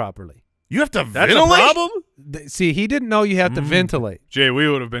ventilate properly. You have to That's ventilate? a problem? See, he didn't know you have to ventilate. Jay, we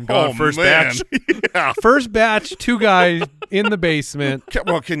would have been gone first man. batch. Yeah. First batch, 2 guys in the basement.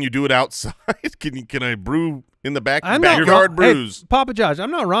 Well, can you do it outside? Can I brew in the I'm not backyard wrong. brews? Hey, Papa Josh,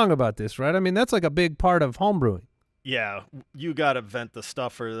 I'm not wrong about this, right? I mean, that's like a big part of home brewing. Yeah, you got to vent the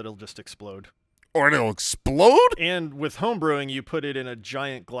stuff or it'll just explode. Or it'll explode? And with home brewing, you put it in a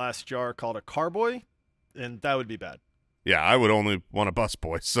giant glass jar called a carboy, and that would be bad. Yeah, I would only want a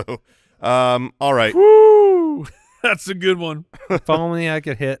busboy. So, all right. Woo! That's a good one. If only I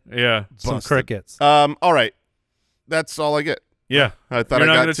could hit Yeah. some Busted. crickets. All right. That's all I get. Yeah. I thought You're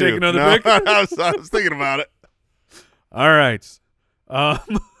I not got gonna two. take another No, pick? I was thinking about it. All right.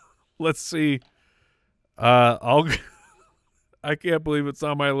 Let's see. I can't believe it's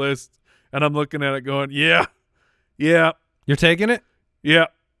on my list, and I'm looking at it going, yeah, You're taking it?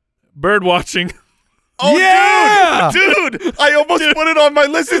 bird watching. Oh, Yeah! dude, I almost put it on my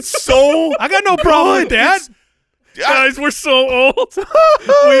list. It's so I got no problem with that. Guys, we're so old.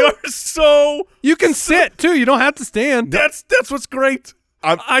 We are so. You can sit too. You don't have to stand. That's what's great.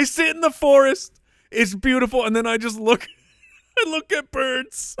 I sit in the forest. It's beautiful, and then I just look. I look at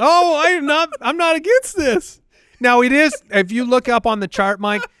birds. Oh, I'm not against this. Now it is. If you look up on the chart,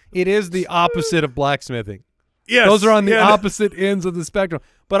 Mike, it is the opposite of blacksmithing. Yes, Those are on the yeah, opposite ends of the spectrum.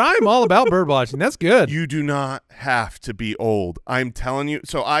 But I'm all about bird watching. That's good. You do not have to be old. I'm telling you.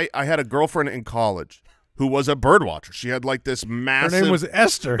 So I had a girlfriend in college who was a bird watcher. She had like this Her massive. name was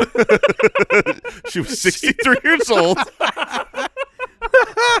Esther. She was 63 years old,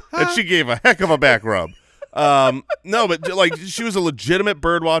 and she gave a heck of a back rub. No, but like she was a legitimate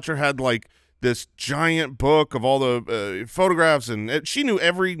bird watcher. Had like this giant book of all the photographs, and she knew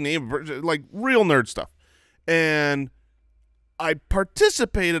every name of bird, like real nerd stuff. And I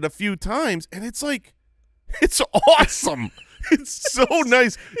participated a few times, and it's like, it's awesome. It's so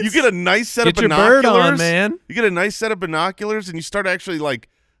nice. You get a nice set of Get your binoculars. bird on, man. You get a nice set of binoculars, and you start actually like,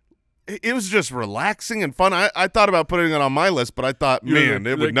 it was just relaxing and fun. I thought about putting it on my list, but I thought, man,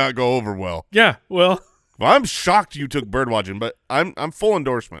 it would not go over well. Yeah. Well, I'm shocked you took bird watching, but I'm full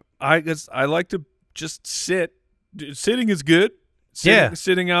endorsement. I guess I like to just sit. Sitting is good.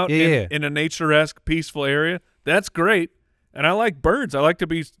 Sitting out in a nature-esque, peaceful area. That's great. And I like birds. I like to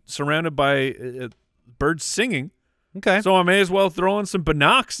be surrounded by birds singing. Okay. So I may as well throw in some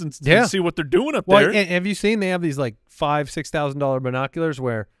binocs and see what they're doing up there. And have you seen they have these like $5,000-$6,000 binoculars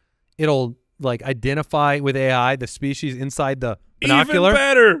where it'll like identify with AI the species inside the binocular? Even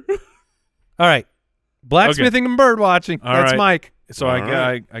better. All right. Blacksmithing and bird watching. All That's right. Mike. So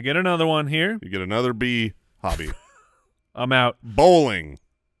I get another one here. You get another bee hobby. I'm out. Bowling.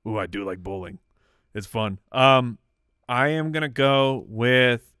 Ooh, I do like bowling. It's fun. I am gonna go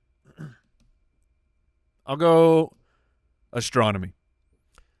with. I'll go astronomy.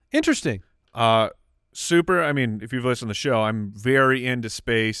 Interesting. Super. I mean, if you've listened to the show, I'm very into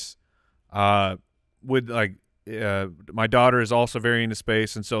space. With like, my daughter is also very into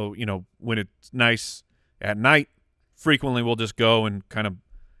space, and so when it's nice at night, frequently we'll just go and kind of,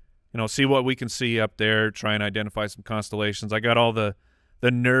 see what we can see up there, try and identify some constellations. I got all the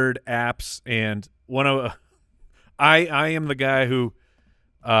nerd apps, and one of I am the guy who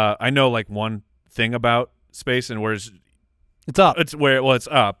I know like one thing about space, and whereas It's up. it's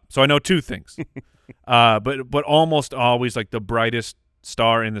up. So I know two things. But almost always like the brightest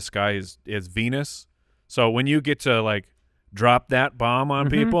star in the sky is Venus. So when you get to like drop that bomb on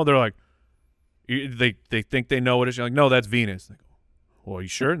people, they're like, they think they know what it is. You're like, no, that's Venus. They go, well, are you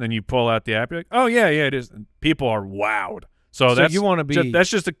sure? And then you pull out the app. You're like, oh yeah, it is. And people are wowed. So that's you want to be. that's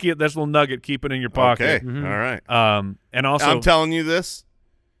just that's a little nugget. Keep it in your pocket. Okay. All right. And also, I'm telling you this.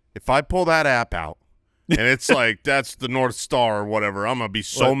 If I pull that app out and it's like that's the North Star or whatever, I'm going to be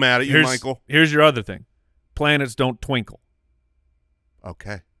so mad at you, Michael. Here's your other thing. Planets don't twinkle.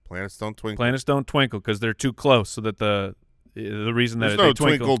 Okay. Planets don't twinkle. Planets don't twinkle because they're too close. So that the reason that There's they no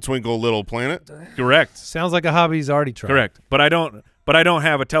twinkle. twinkle little planet. Correct. Sounds like a hobby he's already tried. Correct. But I don't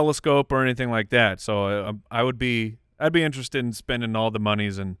have a telescope or anything like that. So I'd be interested in spending all the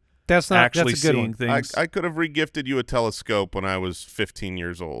monies and actually that's a good seeing one. things. I could have regifted you a telescope when I was 15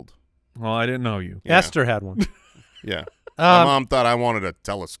 years old. Well, I didn't know you. Yeah. Esther had one. Yeah. My mom thought I wanted a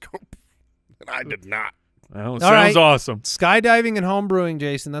telescope, and I did not. Well, it All sounds right. awesome. Skydiving and home brewing,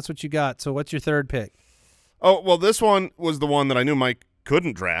 Jason. That's what you got. So what's your third pick? Oh, well, this one was the one that I knew Mike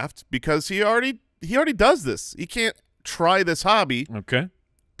couldn't draft because he already he already does this. He can't try this hobby. Okay.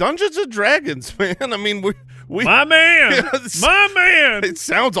 Dungeons and Dragons, man. I mean, we My man. Yes. My man. It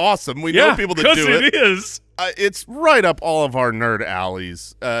sounds awesome. We know people that do it. It is. It's right up all of our nerd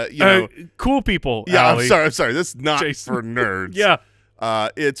alleys. You know, cool people. yeah. alley. I'm sorry. This is not Jason. for nerds. Yeah.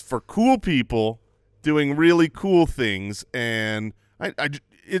 It's for cool people doing really cool things, and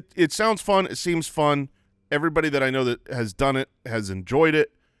it sounds fun. It seems fun. Everybody that I know that has done it has enjoyed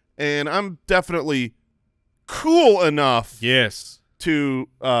it, and I'm definitely cool enough. Yes. To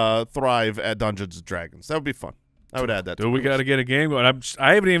thrive at Dungeons and Dragons. That would be fun. I would add that. Do we got to get a game going?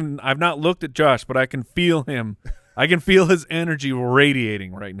 I've not looked at Josh, but I can feel him. I can feel his energy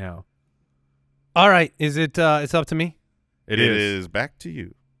radiating right now. All right, is it? It's up to me. It is back to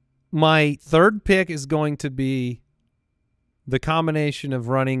you. My third pick is going to be the combination of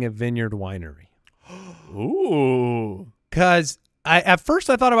running a vineyard winery. Ooh. Because at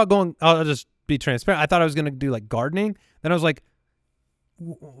first I thought about going. I'll just be transparent. I thought I was going to do like gardening. Then I was like,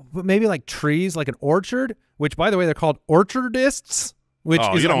 maybe like trees, like an orchard. Which, by the way, they're called orchardists. Which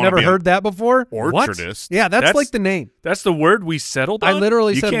is I've never heard that before. Orchardist. Yeah, that's like the name. That's the word we settled on? I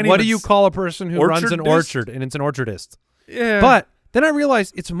literally said, "What do you call a person who runs an orchardist? orchard?" And it's an orchardist. Yeah. But then I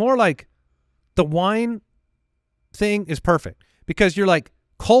realized it's more like the wine thing is perfect because you're like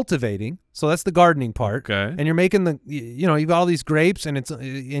cultivating, so that's the gardening part. Okay. And you're making you've got all these grapes, and it's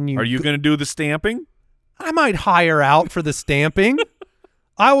and you. Are you going to do the stamping? I might hire out for the stamping.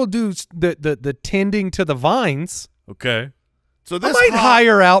 I will do the tending to the vines. Okay. So this I might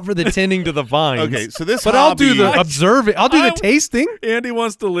hire out for the tending to the vines. Okay, so this but I'll do the observing. I'll do the tasting. Andy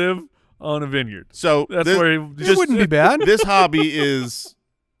wants to live on a vineyard. So that's where he it wouldn't be bad. This hobby is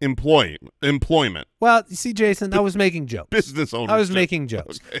employment. Well, you see, Jason, I was making jokes. Business ownership. I was making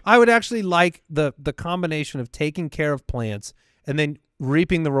jokes. Okay. I would actually like the combination of taking care of plants and then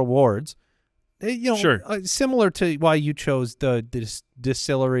reaping the rewards. Sure. Similar to why you chose the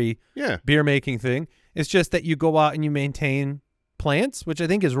distillery beer making thing. It's just that you go out and you maintain plants, which I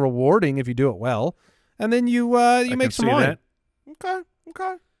think is rewarding if you do it well, and then you make some wine. Okay.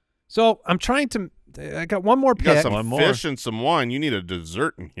 So I'm trying to. I got one more pick. You got some fish and some wine. You need a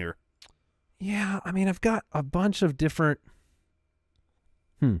dessert in here. Yeah, I mean, I've got a bunch of different.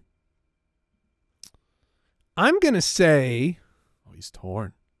 I'm gonna say. Oh, he's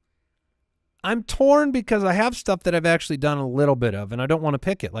torn. I'm torn because I have stuff that I've actually done a little bit of, and I don't want to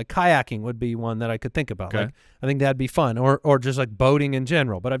pick it. Like kayaking would be one that I could think about. Okay. Like, I think that'd be fun, or just like boating in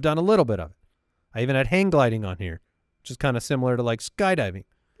general. But I've done a little bit of it. I even had hang gliding on here, which is kind of similar to like skydiving.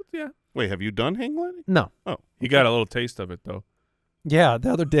 Yeah. Wait, have you done hang gliding? No. Oh, He got a little taste of it though. Yeah,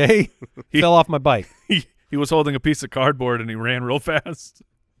 the other day fell off my bike. He was holding a piece of cardboard and he ran real fast.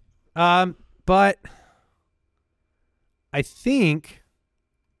 But I think.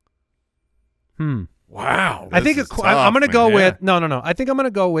 Wow. I think I'm going to go with no. I think I'm going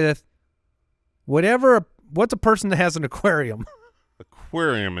to go with what's a person that has an aquarium?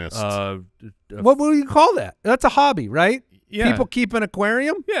 Aquariumist. What would you call that? That's a hobby, right? Yeah. People keep an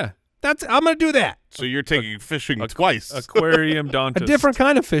aquarium? Yeah. I'm going to do that. So you're taking fishing twice. Aquarium dentist. A different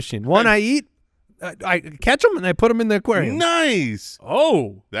kind of fishing. One I eat, I catch them and I put them in the aquarium. Nice.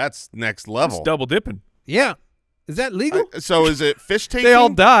 Oh. That's next level. It's double dipping. Yeah. Is that legal? So is it fish taking? They all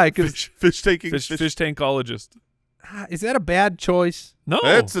die because fish taking. Fish tankologist. Is that a bad choice? No.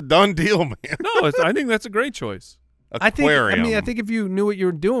 That's a done deal, man. No, I think that's a great choice. Aquarium. I think if you knew what you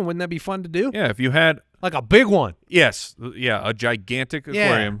were doing, wouldn't that be fun to do? Yeah, if you had like a big one. Yes. Yeah, a gigantic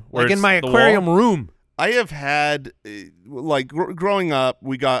aquarium. Like in my aquarium room. I have had, growing up,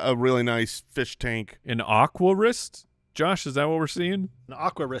 we got a really nice fish tank. An aquarist? Josh, is that what we're seeing? An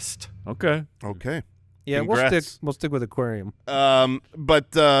aquarist. Okay. Okay. Yeah, Congrats. we'll stick with aquarium. But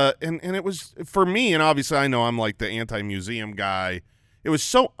it was for me, and obviously I know I'm like the anti-museum guy. It was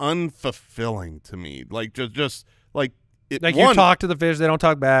so unfulfilling to me. Like just like it. Like you talk to the fish, they don't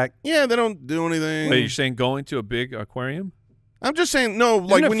talk back. Yeah, they don't do anything. Wait, you're saying going to a big aquarium? I'm just saying no. Isn't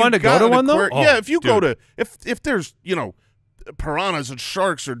like it when fun you to go to one though? Yeah, if you dude. go to if there's piranhas and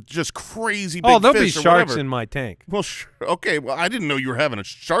sharks or just crazy big there'll be fish or sharks whatever. in my tank. Well, sure. Okay. Well, I didn't know you were having a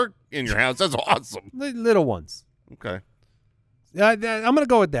shark in your house. That's awesome. The little ones. Okay. I'm going to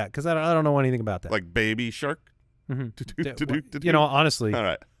go with that because I don't know anything about that. Like baby shark? Honestly. All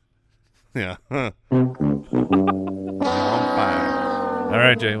right. Yeah. Huh. I'm fine. All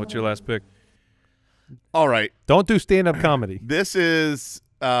right, Jay, what's your last pick? All right. Don't do stand-up comedy. This is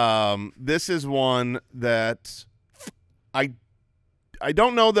one that I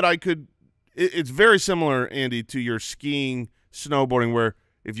don't know that I could it's very similar, Andy, to your skiing, snowboarding, where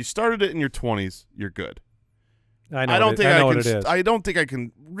if you started it in your 20s, you're good. I know what it is. I don't think I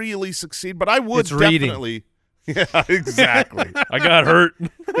can really succeed, but I would It's reading. definitely. Yeah, exactly. I got hurt.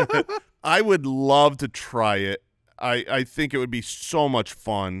 I would love to try it. I think it would be so much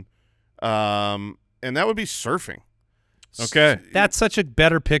fun, and that would be surfing. Okay. That's such a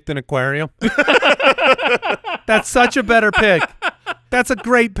better pick than aquarium. That's such a better pick. That's a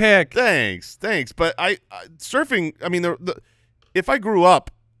great pick. Thanks. But I surfing. I mean, if I grew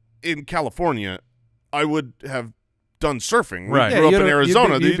up in California, I would have done surfing. We Right. grew up you'd- in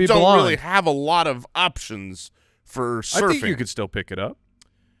Arizona. you'd be You don't blonde. really have a lot of options for surfing. I think you could still pick it up.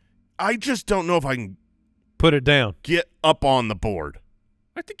 I just don't know if I can Put it down. get up on the board.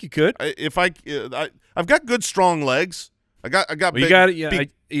 I think you could. I've got good strong legs. I got Well, big, you got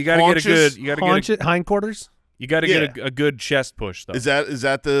big you got to get a haunches. good. You got to Haunch get. it, hindquarters. You got to Yeah. get a good chest push though. Is that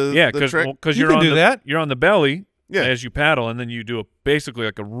the yeah? the trick? Because You you're can on do the, that. You're on the belly Yeah. as you paddle, and then you do basically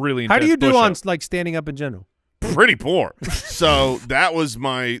like a really How intense do you do on push-up. like standing up in general? Pretty poor. So that's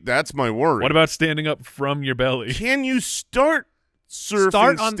my worry. What about standing up from your belly? Can you start surfing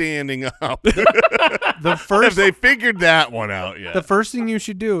Start on- standing up? The Have first they figured that one out yet? the first thing you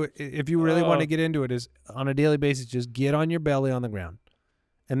should do if you really want to get into it is on a daily basis just get on your belly on the ground,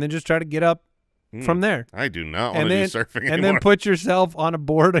 and then just try to get up from there, I do not want and to then do surfing and anymore. then put yourself on a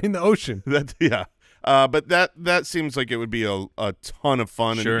board in the ocean. Yeah. But that seems like it would be a ton of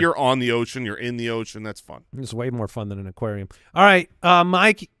fun. Sure. And you're on the ocean. You're in the ocean. That's fun. It's way more fun than an aquarium. All right,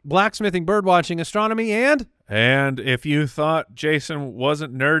 Mike, blacksmithing, bird watching, astronomy, and And if you thought Jason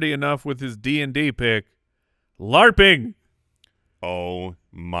wasn't nerdy enough with his D&D pick, LARPing. Oh,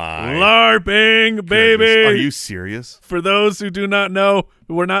 my. LARPing, baby. goodness. Are you serious? For those who do not know,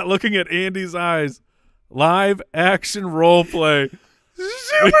 we're not looking at Andy's eyes. Live action role play.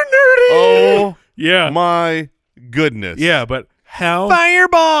 Super nerdy. Oh, yeah. my goodness. Yeah, but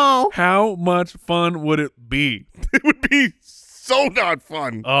fireball. how much fun would it be? It would be so not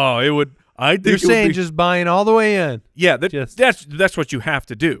fun. Oh, it would. I think You're it would saying be, just buying all the way in. yeah. just- That's what you have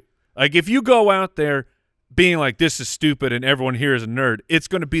to do. Like if you go out there being like this is stupid and everyone here is a nerd, it's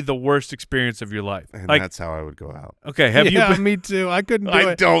going to be the worst experience of your life. And Like that's how I would go out. okay, have yeah, you been, me too. I couldn't do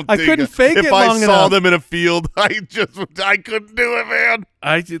I it. don't I think couldn't fake if it I long saw enough. them in a field, I couldn't do it, man.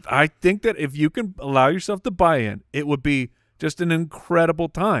 I think that if you can allow yourself to buy in, it would be just an incredible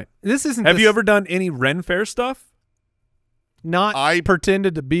time. This isn't. Have the you ever done any Ren Fair stuff? not I-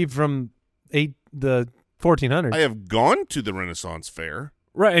 pretended to be from the 1400s? I have gone to the Renaissance Fair.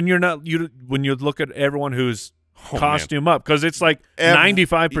 Right, and you're not when you look at everyone who's Oh, costume up because it's like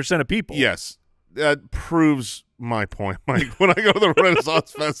 95% of people. Yes, that proves my point. Like when I go to the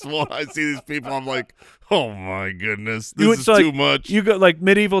Renaissance Festival and I see these people, I'm like, oh my goodness, this is so, like, too much. You go like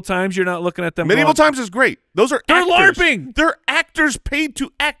medieval times. You're not looking at them. Medieval going, times is great. Those are They're actors. LARPing. They're actors paid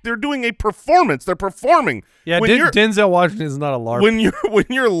to act. They're doing a performance. They're performing. yeah, when you're Denzel Washington is not a LARP. when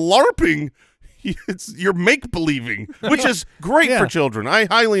you're LARPing, you're make believing, which is great Yeah. for children. I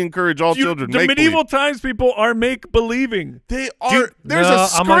highly encourage all children. The make medieval times people are make believing. They are. Dude, there's no, a I'm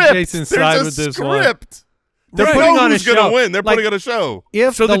script. on Jason's there's side a with this one. script. They're They putting know on a who's gonna show. win. They're Like, putting on a show.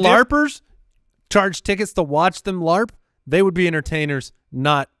 if So the the diff- LARPers charge tickets to watch them LARP, they would be entertainers,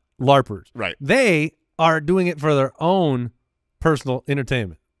 not LARPers. Right. They are doing it for their own personal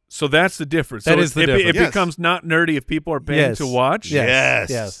entertainment. So that's the difference. That So is the it difference. Yes. becomes not nerdy if people are paying Yes. to watch. Yeah. Yes.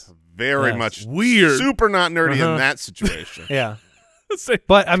 Yes. Very Yes. much Weird. Super not nerdy Uh-huh. in that situation. Yeah.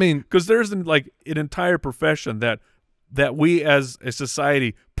 But, I mean, Because there's an entire profession that we as a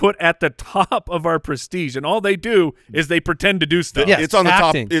society put at the top of our prestige, and all they do is they pretend to do stuff. Yes, It's on the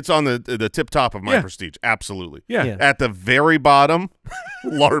acting. top. It's on the tip top of my Yeah. prestige. Absolutely. Yeah. Yeah. At the very bottom,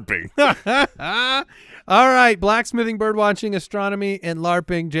 LARPing. all right, blacksmithing, birdwatching, astronomy, and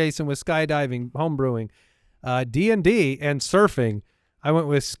LARPing. Jason with skydiving, homebrewing, D&D, and surfing. I went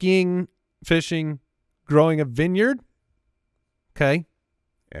with skiing, fishing, growing a vineyard, okay,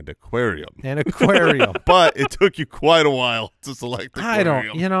 And aquarium. and aquarium. But it took you quite a while to select I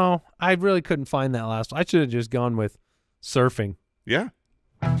aquarium. don't, I really couldn't find that last one. I should have just gone with surfing. Yeah.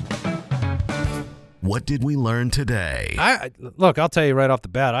 What did we learn today? Look, I'll tell you right off the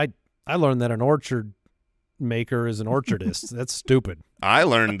bat, I learned that an orchard maker is an orchardist. That's stupid. I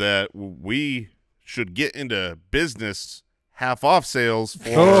learned that we should get into business half-off sales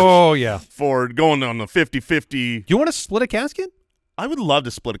Oh, yeah. for going on the 50-50. You want to split a casket? I would love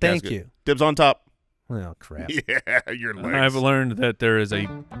to split a Thank casket. you. Dibs on top. Oh, crap. Yeah, your And I've legs. learned that there is a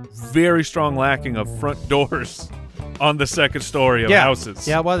very strong lacking of front doors on the second story of houses.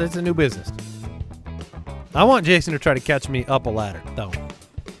 Yeah, well, it's a new business. I want Jason to try to catch me up a ladder, though.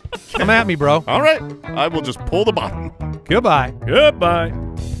 Come at me, bro. All right. I will just pull the button. Goodbye. Goodbye.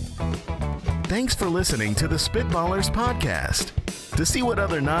 Thanks for listening to the Spitballers podcast. To see what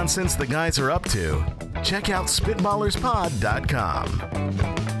other nonsense the guys are up to, check out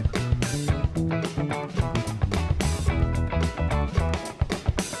SpitballersPod.com.